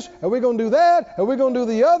do this, and we're going to do that, and we're going to do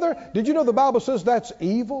the other. Did you know the Bible says that's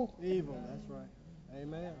evil? Evil, that's right.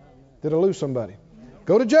 Amen. Did I lose somebody?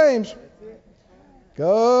 Go to James.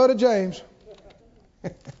 Go to James.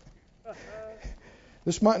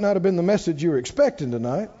 This might not have been the message you were expecting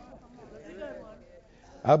tonight.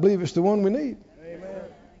 I believe it's the one we need.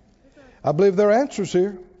 I believe there are answers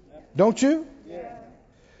here. Don't you?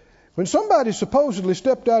 When somebody supposedly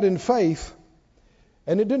stepped out in faith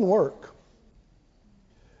and it didn't work,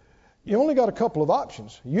 you only got a couple of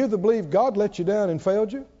options. You either believe God let you down and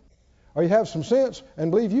failed you, or you have some sense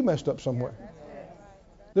and believe you messed up somewhere.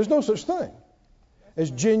 There's no such thing as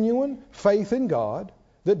genuine faith in God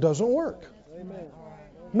that doesn't work.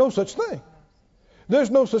 No such thing. There's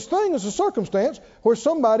no such thing as a circumstance where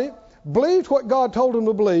somebody believed what God told him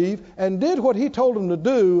to believe and did what he told him to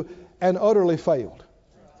do and utterly failed.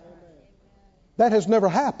 That has never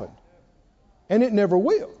happened. And it never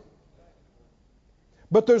will.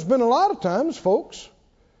 But there's been a lot of times, folks,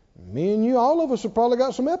 me and you, all of us have probably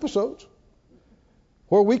got some episodes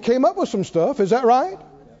where we came up with some stuff, is that right?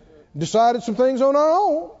 Decided some things on our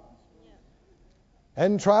own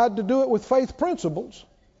and tried to do it with faith principles,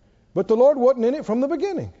 but the Lord wasn't in it from the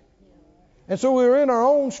beginning. And so we were in our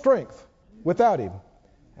own strength without Him.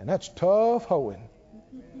 And that's tough hoeing.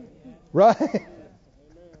 Right?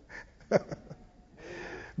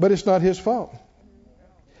 But it's not His fault.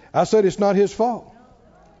 I said it's not His fault.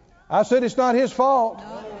 I said it's not His fault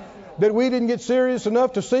that we didn't get serious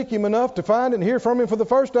enough to seek Him enough to find and hear from Him for the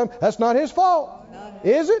first time. That's not His fault.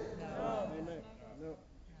 Is it?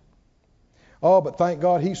 Oh, but thank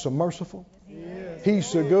God He's so merciful. He's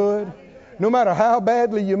so good. No matter how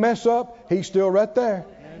badly you mess up, He's still right there.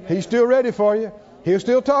 He's still ready for you. He'll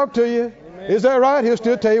still talk to you. Is that right? He'll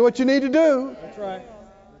still tell you what you need to do. That's right.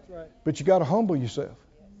 That's right. But you got to humble yourself.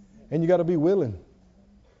 And you got to be willing.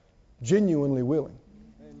 Genuinely willing.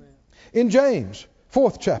 Amen. In James,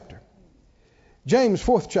 4th chapter. James,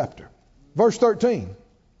 4th chapter, verse 13.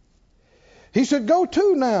 He said, "Go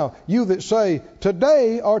to now, you that say,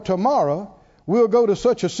 today or tomorrow we'll go to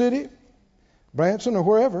such a city, Branson or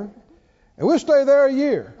wherever, and we'll stay there a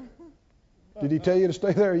year." Did he tell you to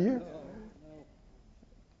stay there a year?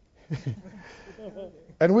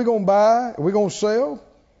 And we're going to buy, we're going to sell,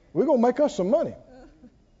 we're going to make us some money.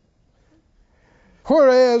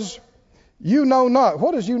 Whereas you know not.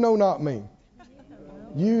 What does you know not mean?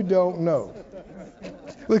 You don't know.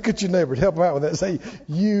 Look at your neighbor. Help him out with that. Say,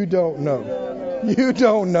 you don't know. You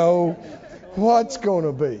don't know what's going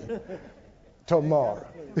to be tomorrow.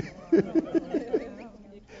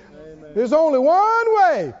 There's only one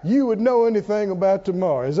way you would know anything about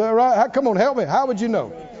tomorrow. Is that right? Come on, help me. How would you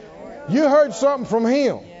know? You heard something from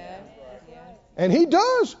Him. And He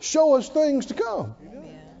does show us things to come.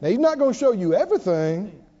 Now, He's not going to show you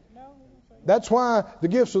everything. That's why the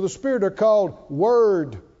gifts of the Spirit are called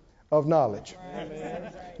word of knowledge.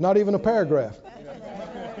 Not even a paragraph.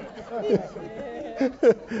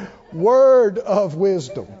 Word of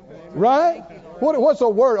wisdom. Right? What's a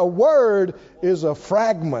word? A word is a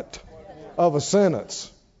fragment of a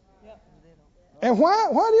sentence. And why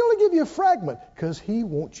do He only give you a fragment? Because He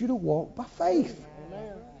wants you to walk by faith.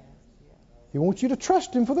 He wants you to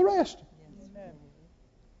trust Him for the rest.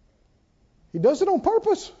 He does it on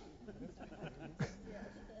purpose.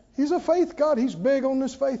 He's a faith God. He's big on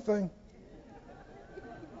this faith thing.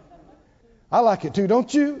 I like it too,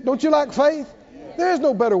 don't you? Don't you like faith? There is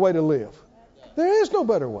no better way to live. There is no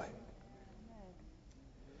better way.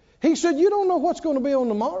 He said, you don't know what's going to be on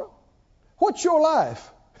tomorrow. What's your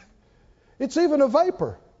life? It's even a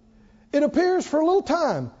vapor. It appears for a little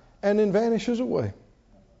time and then vanishes away.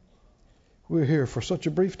 We're here for such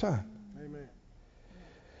a brief time. Amen.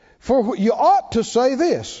 For you ought to say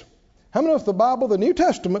this. How many of the Bible, the New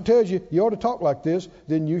Testament, tells you you ought to talk like this,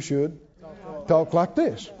 then you should talk like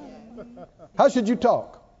this. How should you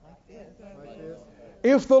talk?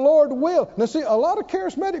 If the Lord will. Now see, a lot of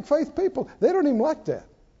charismatic faith people, they don't even like that.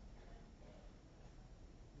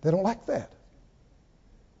 They don't like that.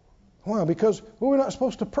 Why? Because we're not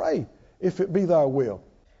supposed to pray, if it be thy will.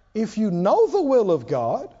 If you know the will of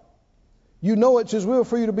God, you know it's His will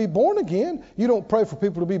for you to be born again, you don't pray for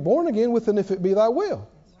people to be born again with an if it be thy will.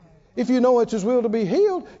 If you know it's His will to be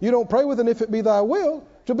healed, you don't pray with an if it be thy will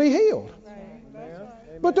to be healed.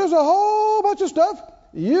 But there's a whole bunch of stuff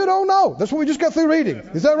you don't know. That's what we just got through reading.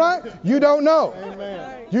 Is that right? You don't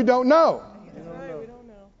know. You don't know.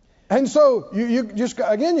 And so you just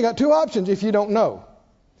again, you got two options if you don't know.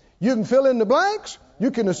 You can fill in the blanks,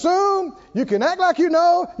 you can assume, you can act like you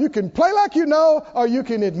know, you can play like you know, or you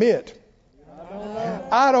can admit,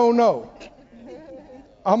 I don't know.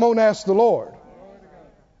 I'm going to ask the Lord.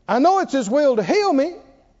 I know it's His will to heal me,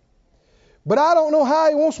 but I don't know how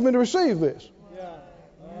He wants me to receive this.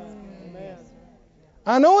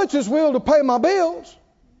 I know it's His will to pay my bills,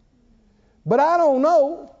 but I don't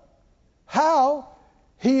know how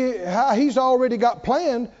He's already got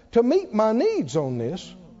planned to meet my needs on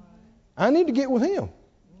this. I need to get with Him.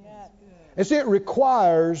 And see, it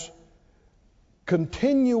requires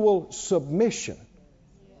continual submission.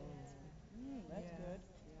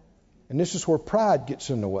 And this is where pride gets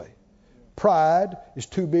in the way. Pride is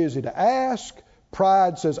too busy to ask.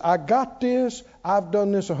 Pride says, I got this. I've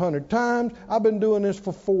done this 100 times. I've been doing this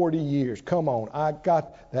for 40 years. Come on,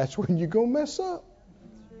 that's when you're going to mess up.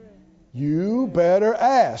 You better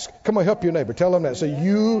ask. Come on, help your neighbor. Tell them that. Say,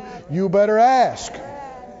 you better ask.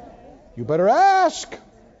 You better ask.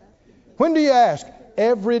 When do you ask?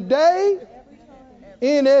 Every day.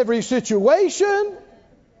 In every situation.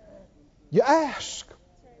 You ask.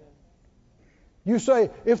 You say,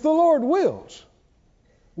 if the Lord wills,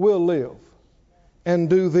 we'll live and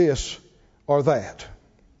do this or that.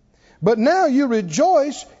 But now you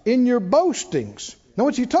rejoice in your boastings. Now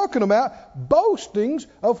what you're talking about, boastings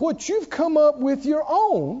of what you've come up with your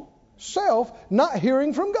own self, not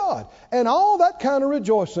hearing from God. And all that kind of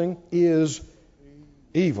rejoicing is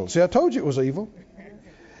evil. See, I told you it was evil.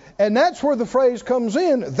 And that's where the phrase comes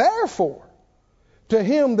in, therefore, to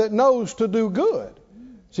him that knows to do good.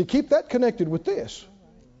 See, keep that connected with this.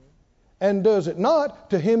 And does it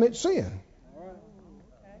not, to him it's sin.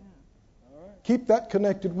 Keep that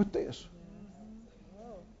connected with this.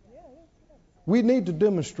 We need to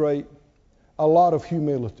demonstrate a lot of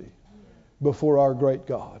humility before our great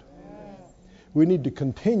God. We need to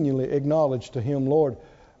continually acknowledge to him, Lord,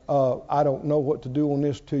 I don't know what to do on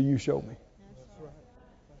this till you show me.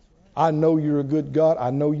 I know you're a good God.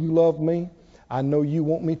 I know you love me. I know you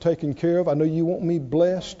want me taken care of. I know you want me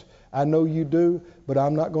blessed. I know you do. But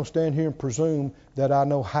I'm not going to stand here and presume that I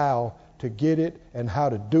know how to get it and how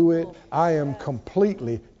to do it. I am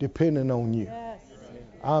completely dependent on you.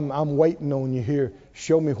 I'm waiting on you here.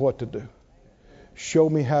 Show me what to do. Show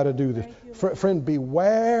me how to do this. Friend,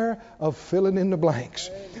 beware of filling in the blanks.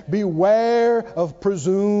 Beware of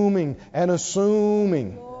presuming and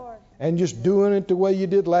assuming and just doing it the way you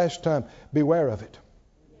did last time. Beware of it.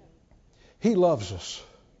 He loves us.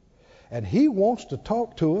 And he wants to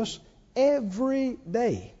talk to us every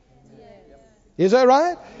day. Is that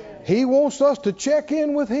right? He wants us to check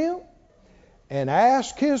in with him and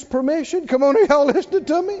ask his permission. Come on, are y'all listening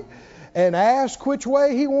to me? And ask which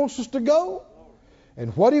way he wants us to go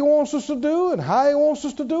and what he wants us to do and how he wants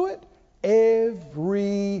us to do it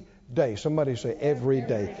every day. Somebody say every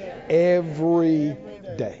day. Every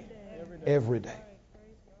day. Every day.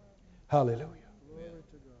 Hallelujah.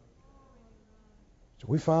 So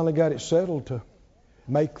we finally got it settled to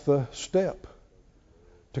make the step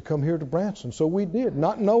to come here to Branson. So we did,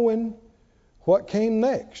 not knowing what came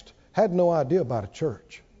next. Had no idea about a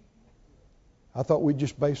church. I thought we'd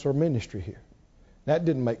just base our ministry here. That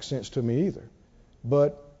didn't make sense to me either.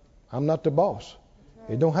 But I'm not the boss.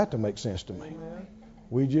 It don't have to make sense to me.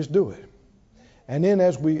 We just do it. And then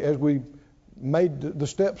as we made the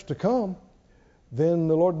steps to come, then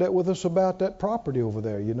the Lord dealt with us about that property over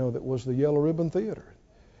there, that was the Yellow Ribbon Theater.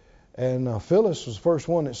 And Phyllis was the first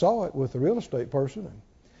one that saw it with the real estate person. And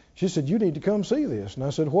she said, you need to come see this. And I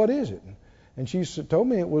said, what is it? And she told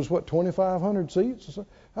me it was, 2,500 seats?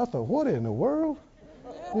 I thought, what in the world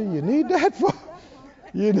do you need that for?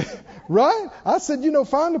 Right? I said,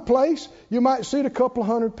 find a place. You might seat a couple of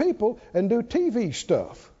hundred people and do TV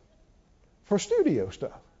stuff for studio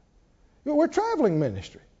stuff. We're traveling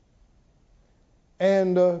ministry.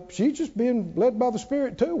 And she's just being led by the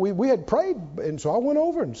Spirit too. We had prayed, and so I went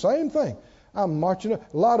over and same thing. I'm marching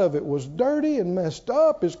up. A lot of it was dirty and messed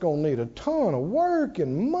up. It's going to need a ton of work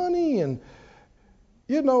and money. And,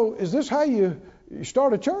 is this how you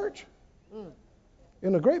start a church?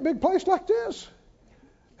 In a great big place like this?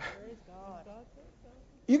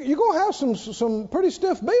 You're going to have some pretty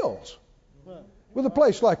stiff bills with a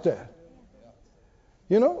place like that.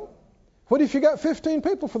 What if you got 15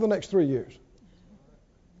 people for the next 3 years?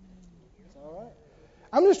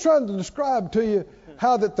 I'm just trying to describe to you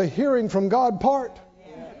how that the hearing from God part,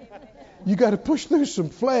 you got to push through some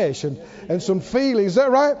flesh and some feelings. Is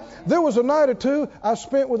that right? There was a night or two I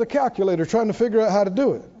spent with a calculator trying to figure out how to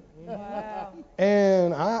do it. Wow.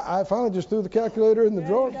 And I finally just threw the calculator in the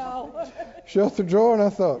drawer, shut the drawer, and I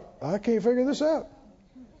thought, I can't figure this out.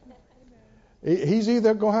 He's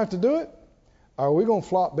either going to have to do it or we're going to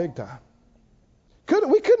flop big time.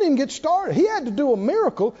 We couldn't even get started. He had to do a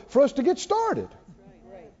miracle for us to get started.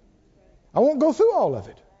 I won't go through all of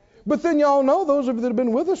it. But then y'all know, those of you that have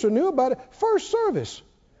been with us or knew about it, first service,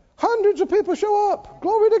 hundreds of people show up.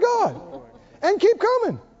 Glory to God. And keep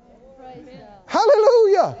coming.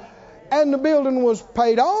 Hallelujah. And the building was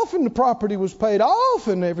paid off, and the property was paid off,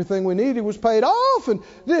 and everything we needed was paid off, and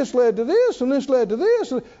this led to this, and this led to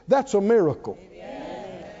this. That's a miracle.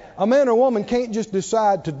 A man or woman can't just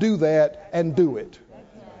decide to do that and do it.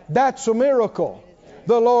 That's a miracle.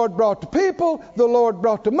 The Lord brought the people. The Lord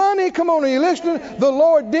brought the money. Come on, are you listening? The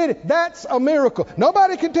Lord did it. That's a miracle.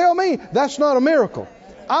 Nobody can tell me that's not a miracle.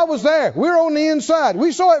 I was there. We're on the inside.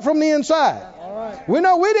 We saw it from the inside. All right. We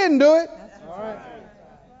know we didn't do it. All right.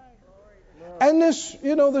 And this,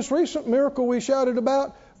 this recent miracle we shouted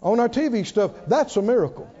about on our TV stuff, that's a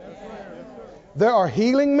miracle. There are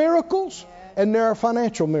healing miracles and there are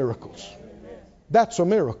financial miracles. That's a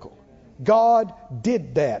miracle. God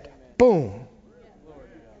did that. Boom.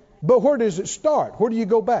 But where does it start? Where do you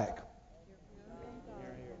go back?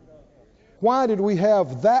 Why did we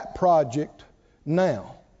have that project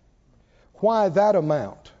now? Why that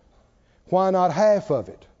amount? Why not half of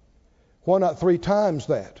it? Why not 3 times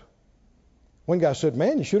that? One guy said,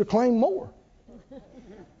 man, you should have claimed more.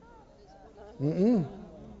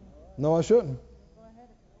 No, I shouldn't.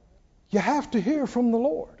 You have to hear from the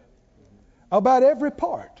Lord about every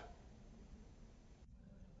part.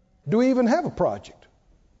 Do we even have a project?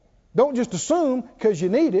 Don't just assume because you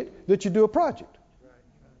need it that you do a project.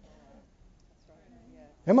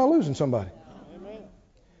 Am I losing somebody?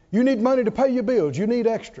 You need money to pay your bills. You need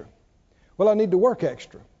extra. Well, I need to work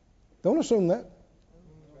extra. Don't assume that.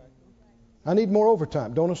 I need more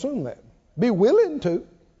overtime. Don't assume that. Be willing to.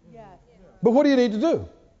 But what do you need to do?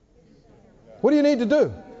 What do you need to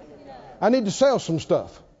do? I need to sell some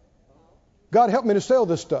stuff. God, help me to sell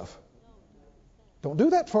this stuff. Don't do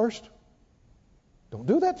that first. Don't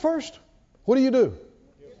do that first. What do?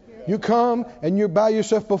 You come and you bow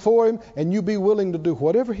yourself before Him and you be willing to do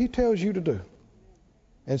whatever He tells you to do.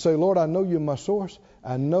 And say, Lord, I know You're my source.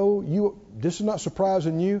 I know You. This is not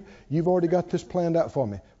surprising You. You've already got this planned out for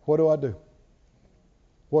me. What do I do?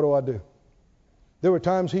 What do I do? There were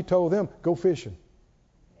times He told them, go fishing.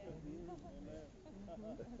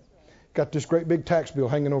 Got this great big tax bill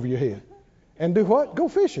hanging over your head. And do what? Go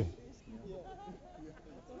fishing.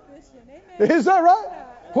 Is that right?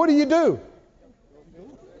 What do you do?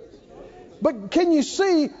 But can you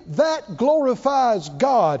see that glorifies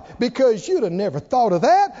God? Because you'd have never thought of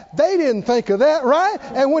that. They didn't think of that, right?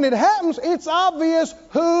 And when it happens, it's obvious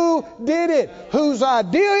who did it, whose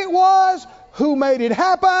idea it was, who made it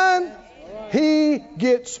happen. He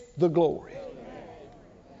gets the glory.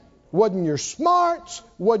 Wasn't your smarts,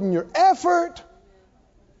 wasn't your effort,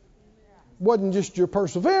 wasn't just your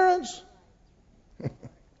perseverance.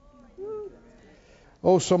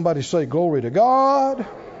 Oh, somebody say glory to God.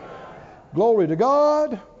 Glory to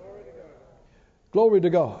God. Glory to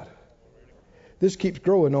God. This keeps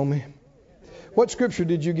growing on me. What scripture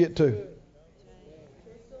did you get to?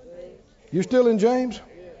 You're still in James?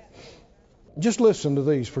 Just listen to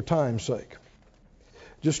these for time's sake.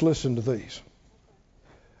 Just listen to these.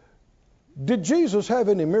 Did Jesus have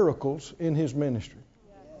any miracles in His ministry?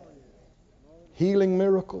 Healing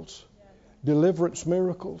miracles, deliverance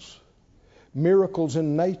miracles, miracles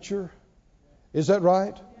in nature. Is that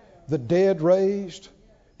right? The dead raised.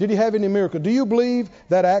 Did He have any miracle? Do you believe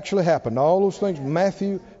that actually happened? All those things,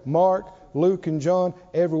 Matthew, Mark, Luke, and John,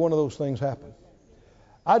 every one of those things happened.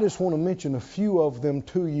 I just want to mention a few of them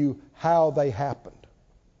to you, how they happened,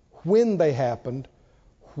 when they happened,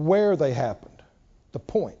 where they happened. The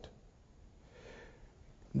point.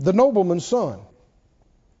 The nobleman's son.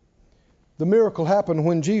 The miracle happened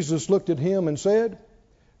when Jesus looked at him and said,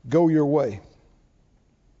 go your way.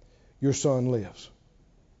 Your son lives.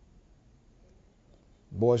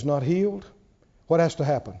 Boy's not healed. What has to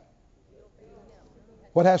happen?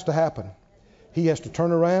 What has to happen? He has to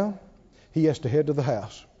turn around. He has to head to the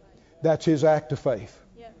house. That's his act of faith.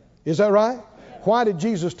 Is that right? Why did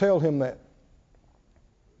Jesus tell him that?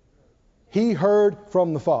 He heard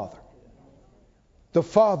from the Father. The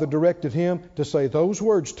Father directed him to say those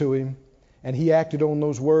words to him, and he acted on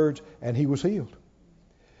those words, and he was healed.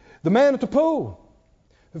 The man at the pool,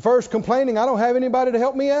 first complaining, I don't have anybody to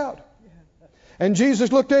help me out. And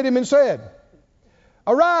Jesus looked at him and said,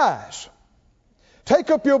 arise, take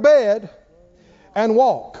up your bed, and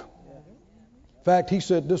walk. In fact, he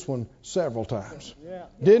said this one several times.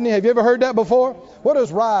 Didn't he? Have you ever heard that before? What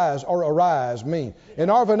does rise or arise mean? In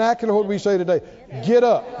our vernacular, what do we say today? Get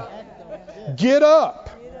up. Get up.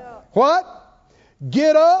 What?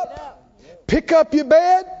 Get up, pick up your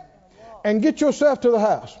bed, and get yourself to the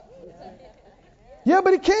house. Yeah,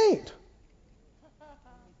 but he can't.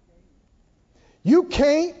 You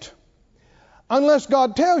can't unless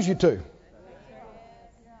God tells you to.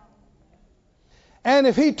 And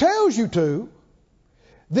if He tells you to,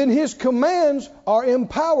 then His commands are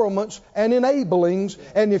empowerments and enablings.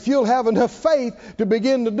 And if you'll have enough faith to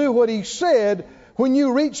begin to do what He said, when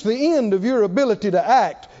you reach the end of your ability to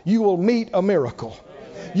act, you will meet a miracle.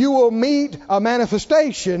 You will meet a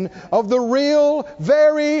manifestation of the real,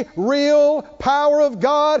 very real power of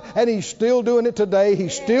God. And He's still doing it today.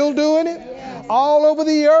 He's still doing it all over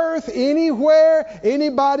the earth, anywhere.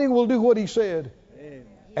 Anybody will do what He said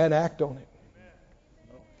and act on it.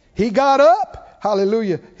 He got up.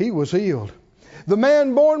 Hallelujah. He was healed. The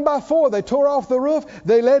man born by 4, they tore off the roof.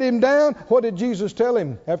 They let him down. What did Jesus tell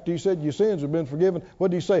him after he said, your sins have been forgiven?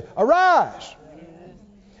 What did he say? Arise.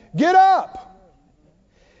 Get up.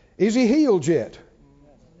 Is he healed yet?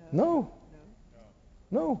 No.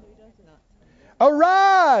 No.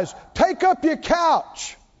 Arise. Take up your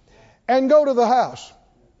couch and go to the house.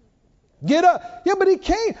 Get up. Yeah, but he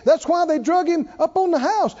can't. That's why they drug him up on the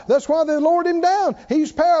house. That's why they lowered him down.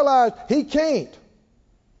 He's paralyzed. He can't.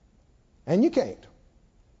 And you can't.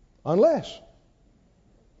 Unless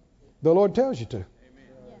the Lord tells you to. Amen.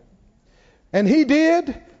 And he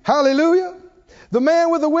did. Hallelujah. The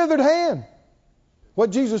man with the withered hand.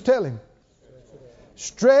 What did Jesus tell him?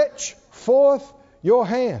 Stretch forth your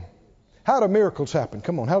hand. How do miracles happen?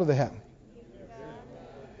 Come on, how do they happen?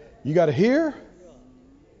 You got to hear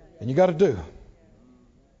and you got to do.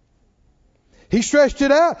 He stretched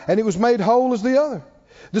it out and it was made whole as the other.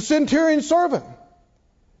 The centurion's servant,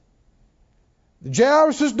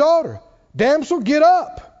 Jairus' daughter, damsel, get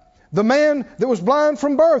up. The man that was blind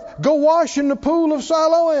from birth, go wash in the pool of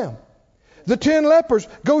Siloam. The 10 lepers,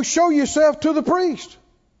 go show yourself to the priest.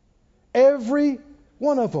 Every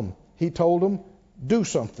one of them, he told them, do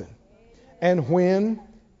something. And when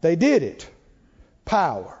they did it,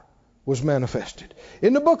 power was manifested.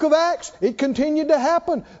 In the book of Acts, it continued to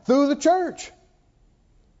happen through the church,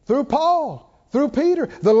 through Paul, through Peter.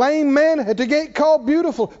 The lame man at the gate called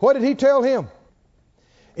Beautiful, what did he tell him?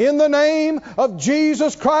 In the name of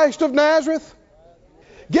Jesus Christ of Nazareth,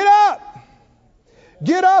 get up.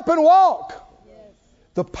 Get up and walk.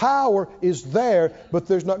 The power is there, but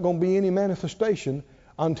there's not going to be any manifestation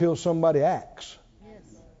until somebody acts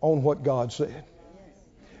on what God said.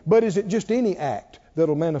 But is it just any act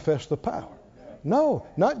that'll manifest the power? No,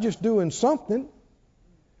 not just doing something.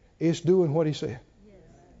 It's doing what he said.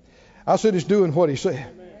 I said it's doing what he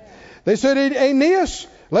said. They said, Aeneas,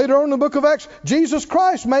 later on in the book of Acts, Jesus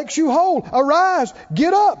Christ makes you whole. Arise,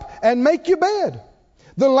 get up, and make your bed.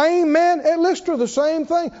 The lame man at Lystra, the same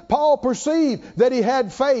thing. Paul perceived that he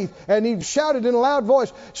had faith, and he shouted in a loud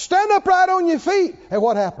voice, stand upright on your feet. And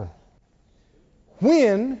what happened?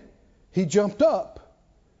 When he jumped up,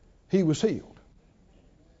 he was healed.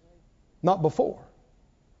 Not before.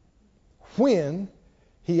 When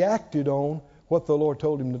he acted on what the Lord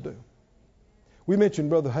told him to do. We mentioned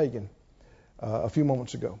Brother Hagin a few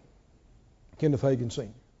moments ago. Kenneth Hagin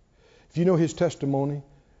Sr. If you know his testimony,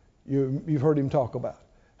 you've heard him talk about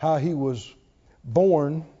how he was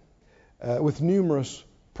born with numerous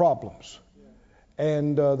problems.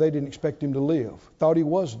 And they didn't expect him to live. Thought he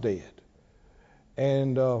was dead.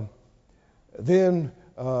 And then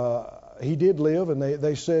he did live, and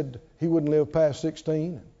they said he wouldn't live past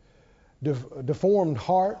 16. Deformed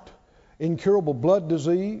heart, incurable blood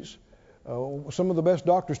disease. Some of the best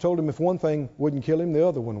doctors told him if one thing wouldn't kill him, the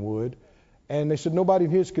other one would. And they said nobody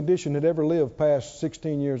in his condition had ever lived past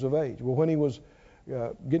 16 years of age. Well, when he was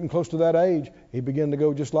getting close to that age, he began to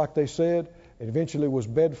go just like they said, and eventually was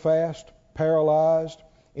bedfast, paralyzed,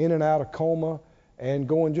 in and out of coma, and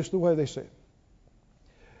going just the way they said.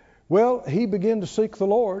 Well, he began to seek the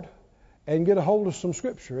Lord and get a hold of some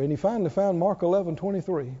scripture, and he finally found Mark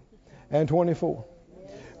 11:23 and 24.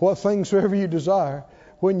 What things soever you desire,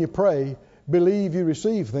 when you pray, believe you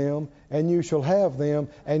receive them, and you shall have them.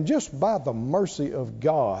 And just by the mercy of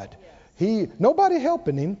God, nobody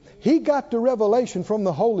helping him, he got the revelation from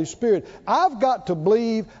the Holy Spirit. I've got to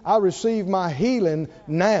believe I receive my healing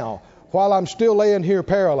now while I'm still laying here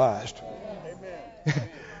paralyzed.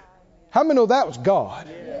 How many know that was God?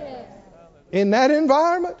 In that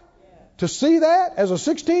environment, to see that as a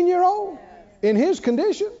 16-year-old in his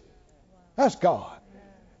condition, that's God.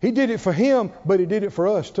 He did it for him, but he did it for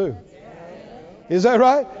us too. Is that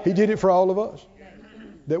right? He did it for all of us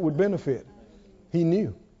that would benefit. He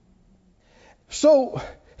knew. So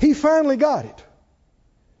he finally got it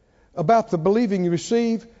about the believing you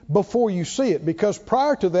receive before you see it. Because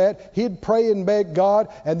prior to that, he'd pray and beg God,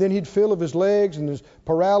 and then he'd feel of his legs and his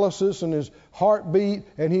paralysis and his heartbeat,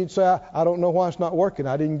 and he'd say, I don't know why it's not working.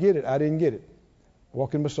 I didn't get it. I didn't get it.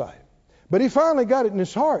 Walking beside him. But he finally got it in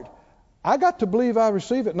his heart. I got to believe I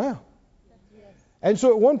receive it now. And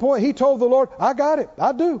so at one point he told the Lord, I got it.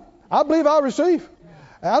 I do. I believe I receive.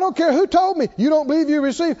 I don't care who told me you don't believe you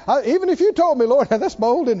receive. Even if you told me, Lord, that's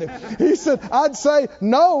bold, isn't it? He said, I'd say,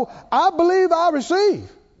 no, I believe I receive.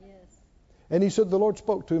 Yes. And he said, the Lord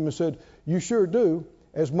spoke to him and said, you sure do,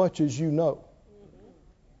 as much as you know.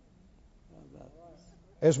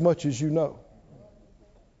 As much as you know.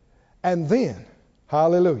 And then,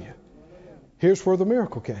 hallelujah, here's where the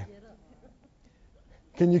miracle came.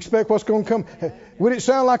 Can you expect what's going to come? Would it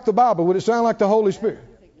sound like the Bible? Would it sound like the Holy Spirit?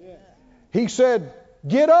 He said,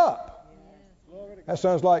 get up. That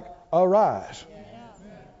sounds like arise.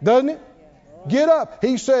 Doesn't it? Get up.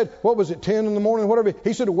 He said, what was it, 10 in the morning, whatever.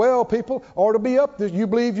 He said, well, people ought to be up. You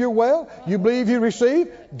believe you're well? You believe you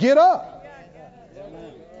receive? Get up.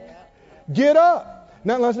 Get up.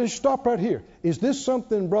 Now, let's stop right here. Is this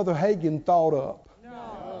something Brother Hagin thought up?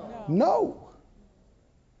 No.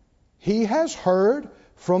 He has heard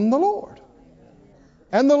from the Lord.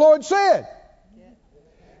 And the Lord said,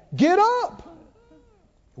 get up.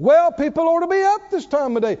 Well, people ought to be up this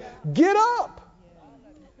time of day. Get up.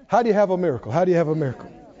 How do you have a miracle? How do you have a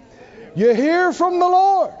miracle? You hear from the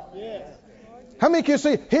Lord. How many can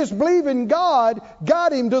see his believing God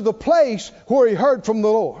got him to the place where he heard from the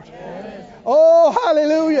Lord? Oh,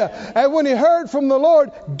 hallelujah. And when he heard from the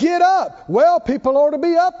Lord, get up. Well, people ought to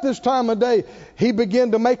be up this time of day. He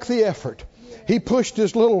began to make the effort. He pushed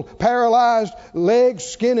his little paralyzed legs,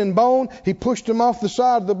 skin and bone. He pushed them off the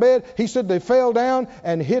side of the bed. He said they fell down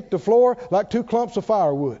and hit the floor like 2 clumps of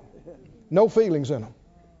firewood. No feelings in them.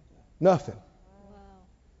 Nothing.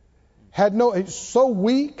 He's so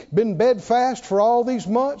weak, been bedfast for all these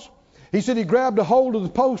months. He said he grabbed a hold of the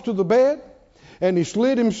post of the bed and he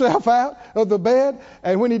slid himself out of the bed.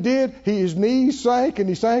 And when he did, his knees sank and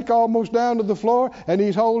he sank almost down to the floor and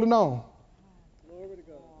he's holding on.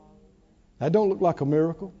 That don't look like a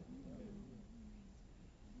miracle.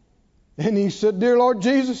 And he said, dear Lord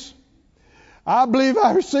Jesus, I believe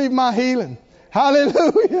I received my healing.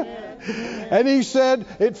 Hallelujah. And he said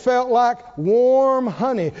it felt like warm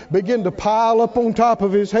honey begin to pile up on top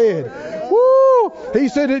of his head. Woo! He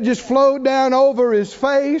said it just flowed down over his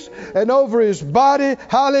face and over his body.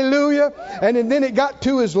 Hallelujah. And then it got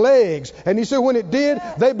to his legs. And he said when it did,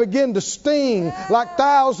 they began to sting like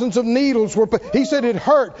thousands of needles were. He said it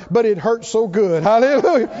hurt, but it hurt so good.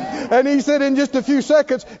 Hallelujah. And he said in just a few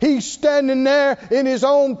seconds, he's standing there in his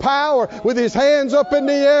own power with his hands up in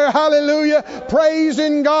the air. Hallelujah.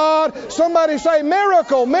 Praising God. Somebody say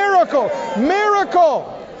miracle, miracle,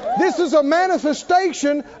 miracle. This is a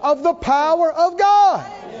manifestation of the power of God.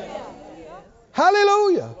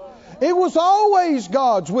 Hallelujah. It was always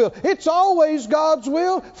God's will. It's always God's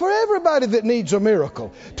will for everybody that needs a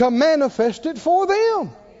miracle to manifest it for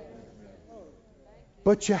them.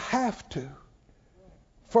 But you have to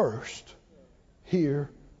first hear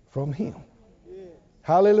from Him.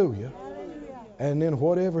 Hallelujah. And then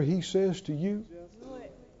whatever He says to you,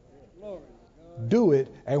 do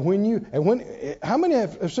it. How many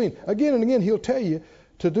have seen again and again He'll tell you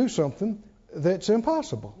to do something that's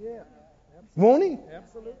impossible? Won't He?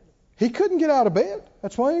 Absolutely. He couldn't get out of bed.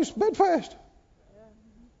 That's why he's bedfast.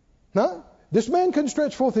 No, this man couldn't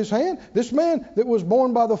stretch forth his hand. This man that was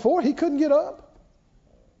born by the fort, he couldn't get up.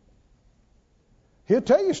 He'll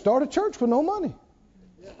tell you, start a church with no money.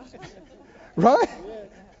 Right?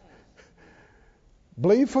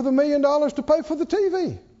 Believe for the $1 million to pay for the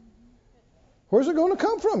TV. Where's it going to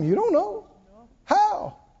come from? You don't know.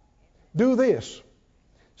 How? Do this.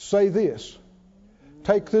 Say this.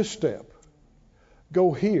 Take this step.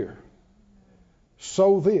 Go here.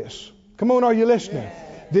 Sow this. Come on, are you listening?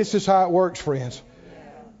 This is how it works, friends.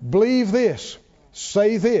 Believe this.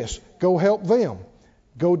 Say this. Go help them.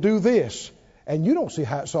 Go do this. And you don't see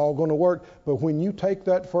how it's all going to work, but when you take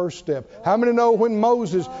that first step. How many know when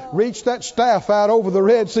Moses reached that staff out over the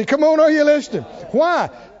Red Sea? Come on, are you listening?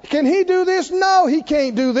 Why? Can he do this? No, he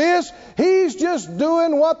can't do this. He's just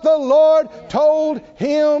doing what the Lord told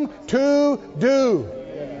him to do.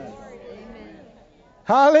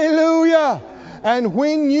 Hallelujah. And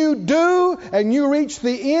when you do and you reach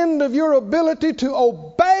the end of your ability to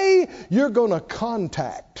obey, you're going to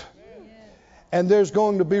contact. And there's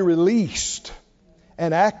going to be released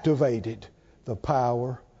and activated the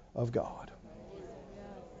power of God.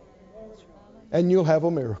 And you'll have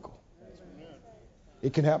a miracle.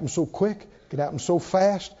 It can happen so quick. It can happen so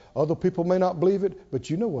fast. Other people may not believe it, but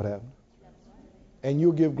you know what happened. And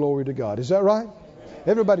you'll give glory to God. Is that right?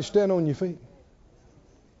 Everybody stand on your feet.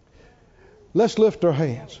 Let's lift our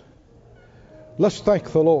hands. Let's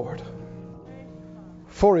thank the Lord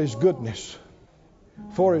for His goodness,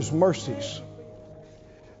 for His mercies,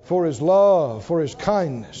 for His love, for His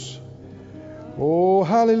kindness. Oh,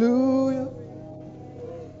 hallelujah.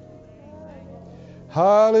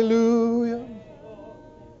 Hallelujah.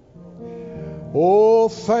 Oh,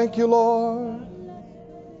 thank you, Lord.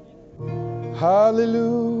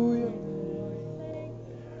 Hallelujah.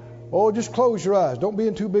 Oh, just close your eyes. Don't be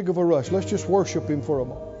in too big of a rush. Let's just worship Him for a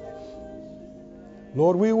moment.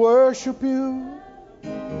 Lord, we worship You.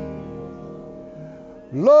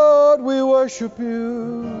 Lord, we worship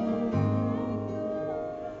You.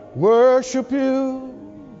 Worship You.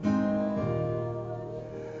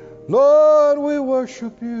 Lord, we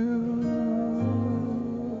worship you.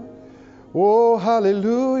 Oh,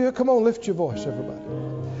 hallelujah. Come on, lift your voice, everybody.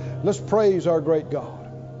 Let's praise our great God.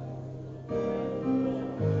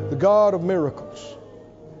 The God of miracles,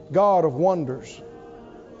 God of wonders,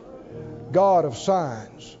 God of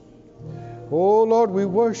signs. Oh, Lord, we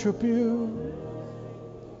worship you.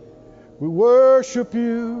 We worship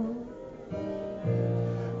you.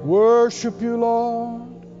 Worship you, Lord.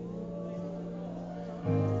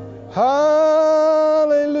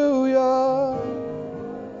 Hallelujah.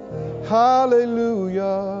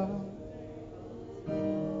 Hallelujah.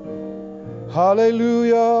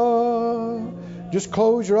 Hallelujah. Just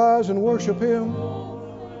close your eyes and worship Him.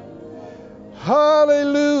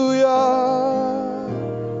 Hallelujah.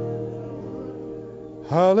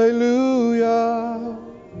 Hallelujah.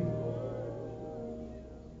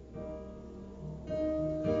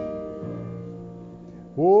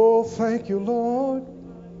 Oh, thank you, Lord.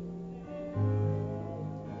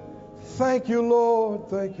 Thank you, Lord.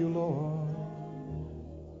 Thank you, Lord.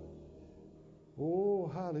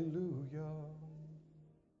 Oh, hallelujah.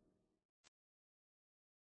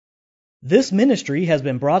 This ministry has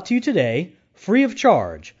been brought to you today free of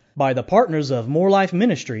charge by the partners of More Life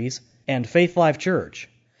Ministries and Faith Life Church.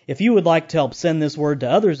 If you would like to help send this word to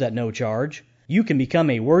others at no charge, you can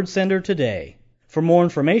become a word sender today. For more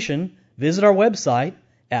information, visit our website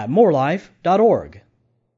at morelife.org.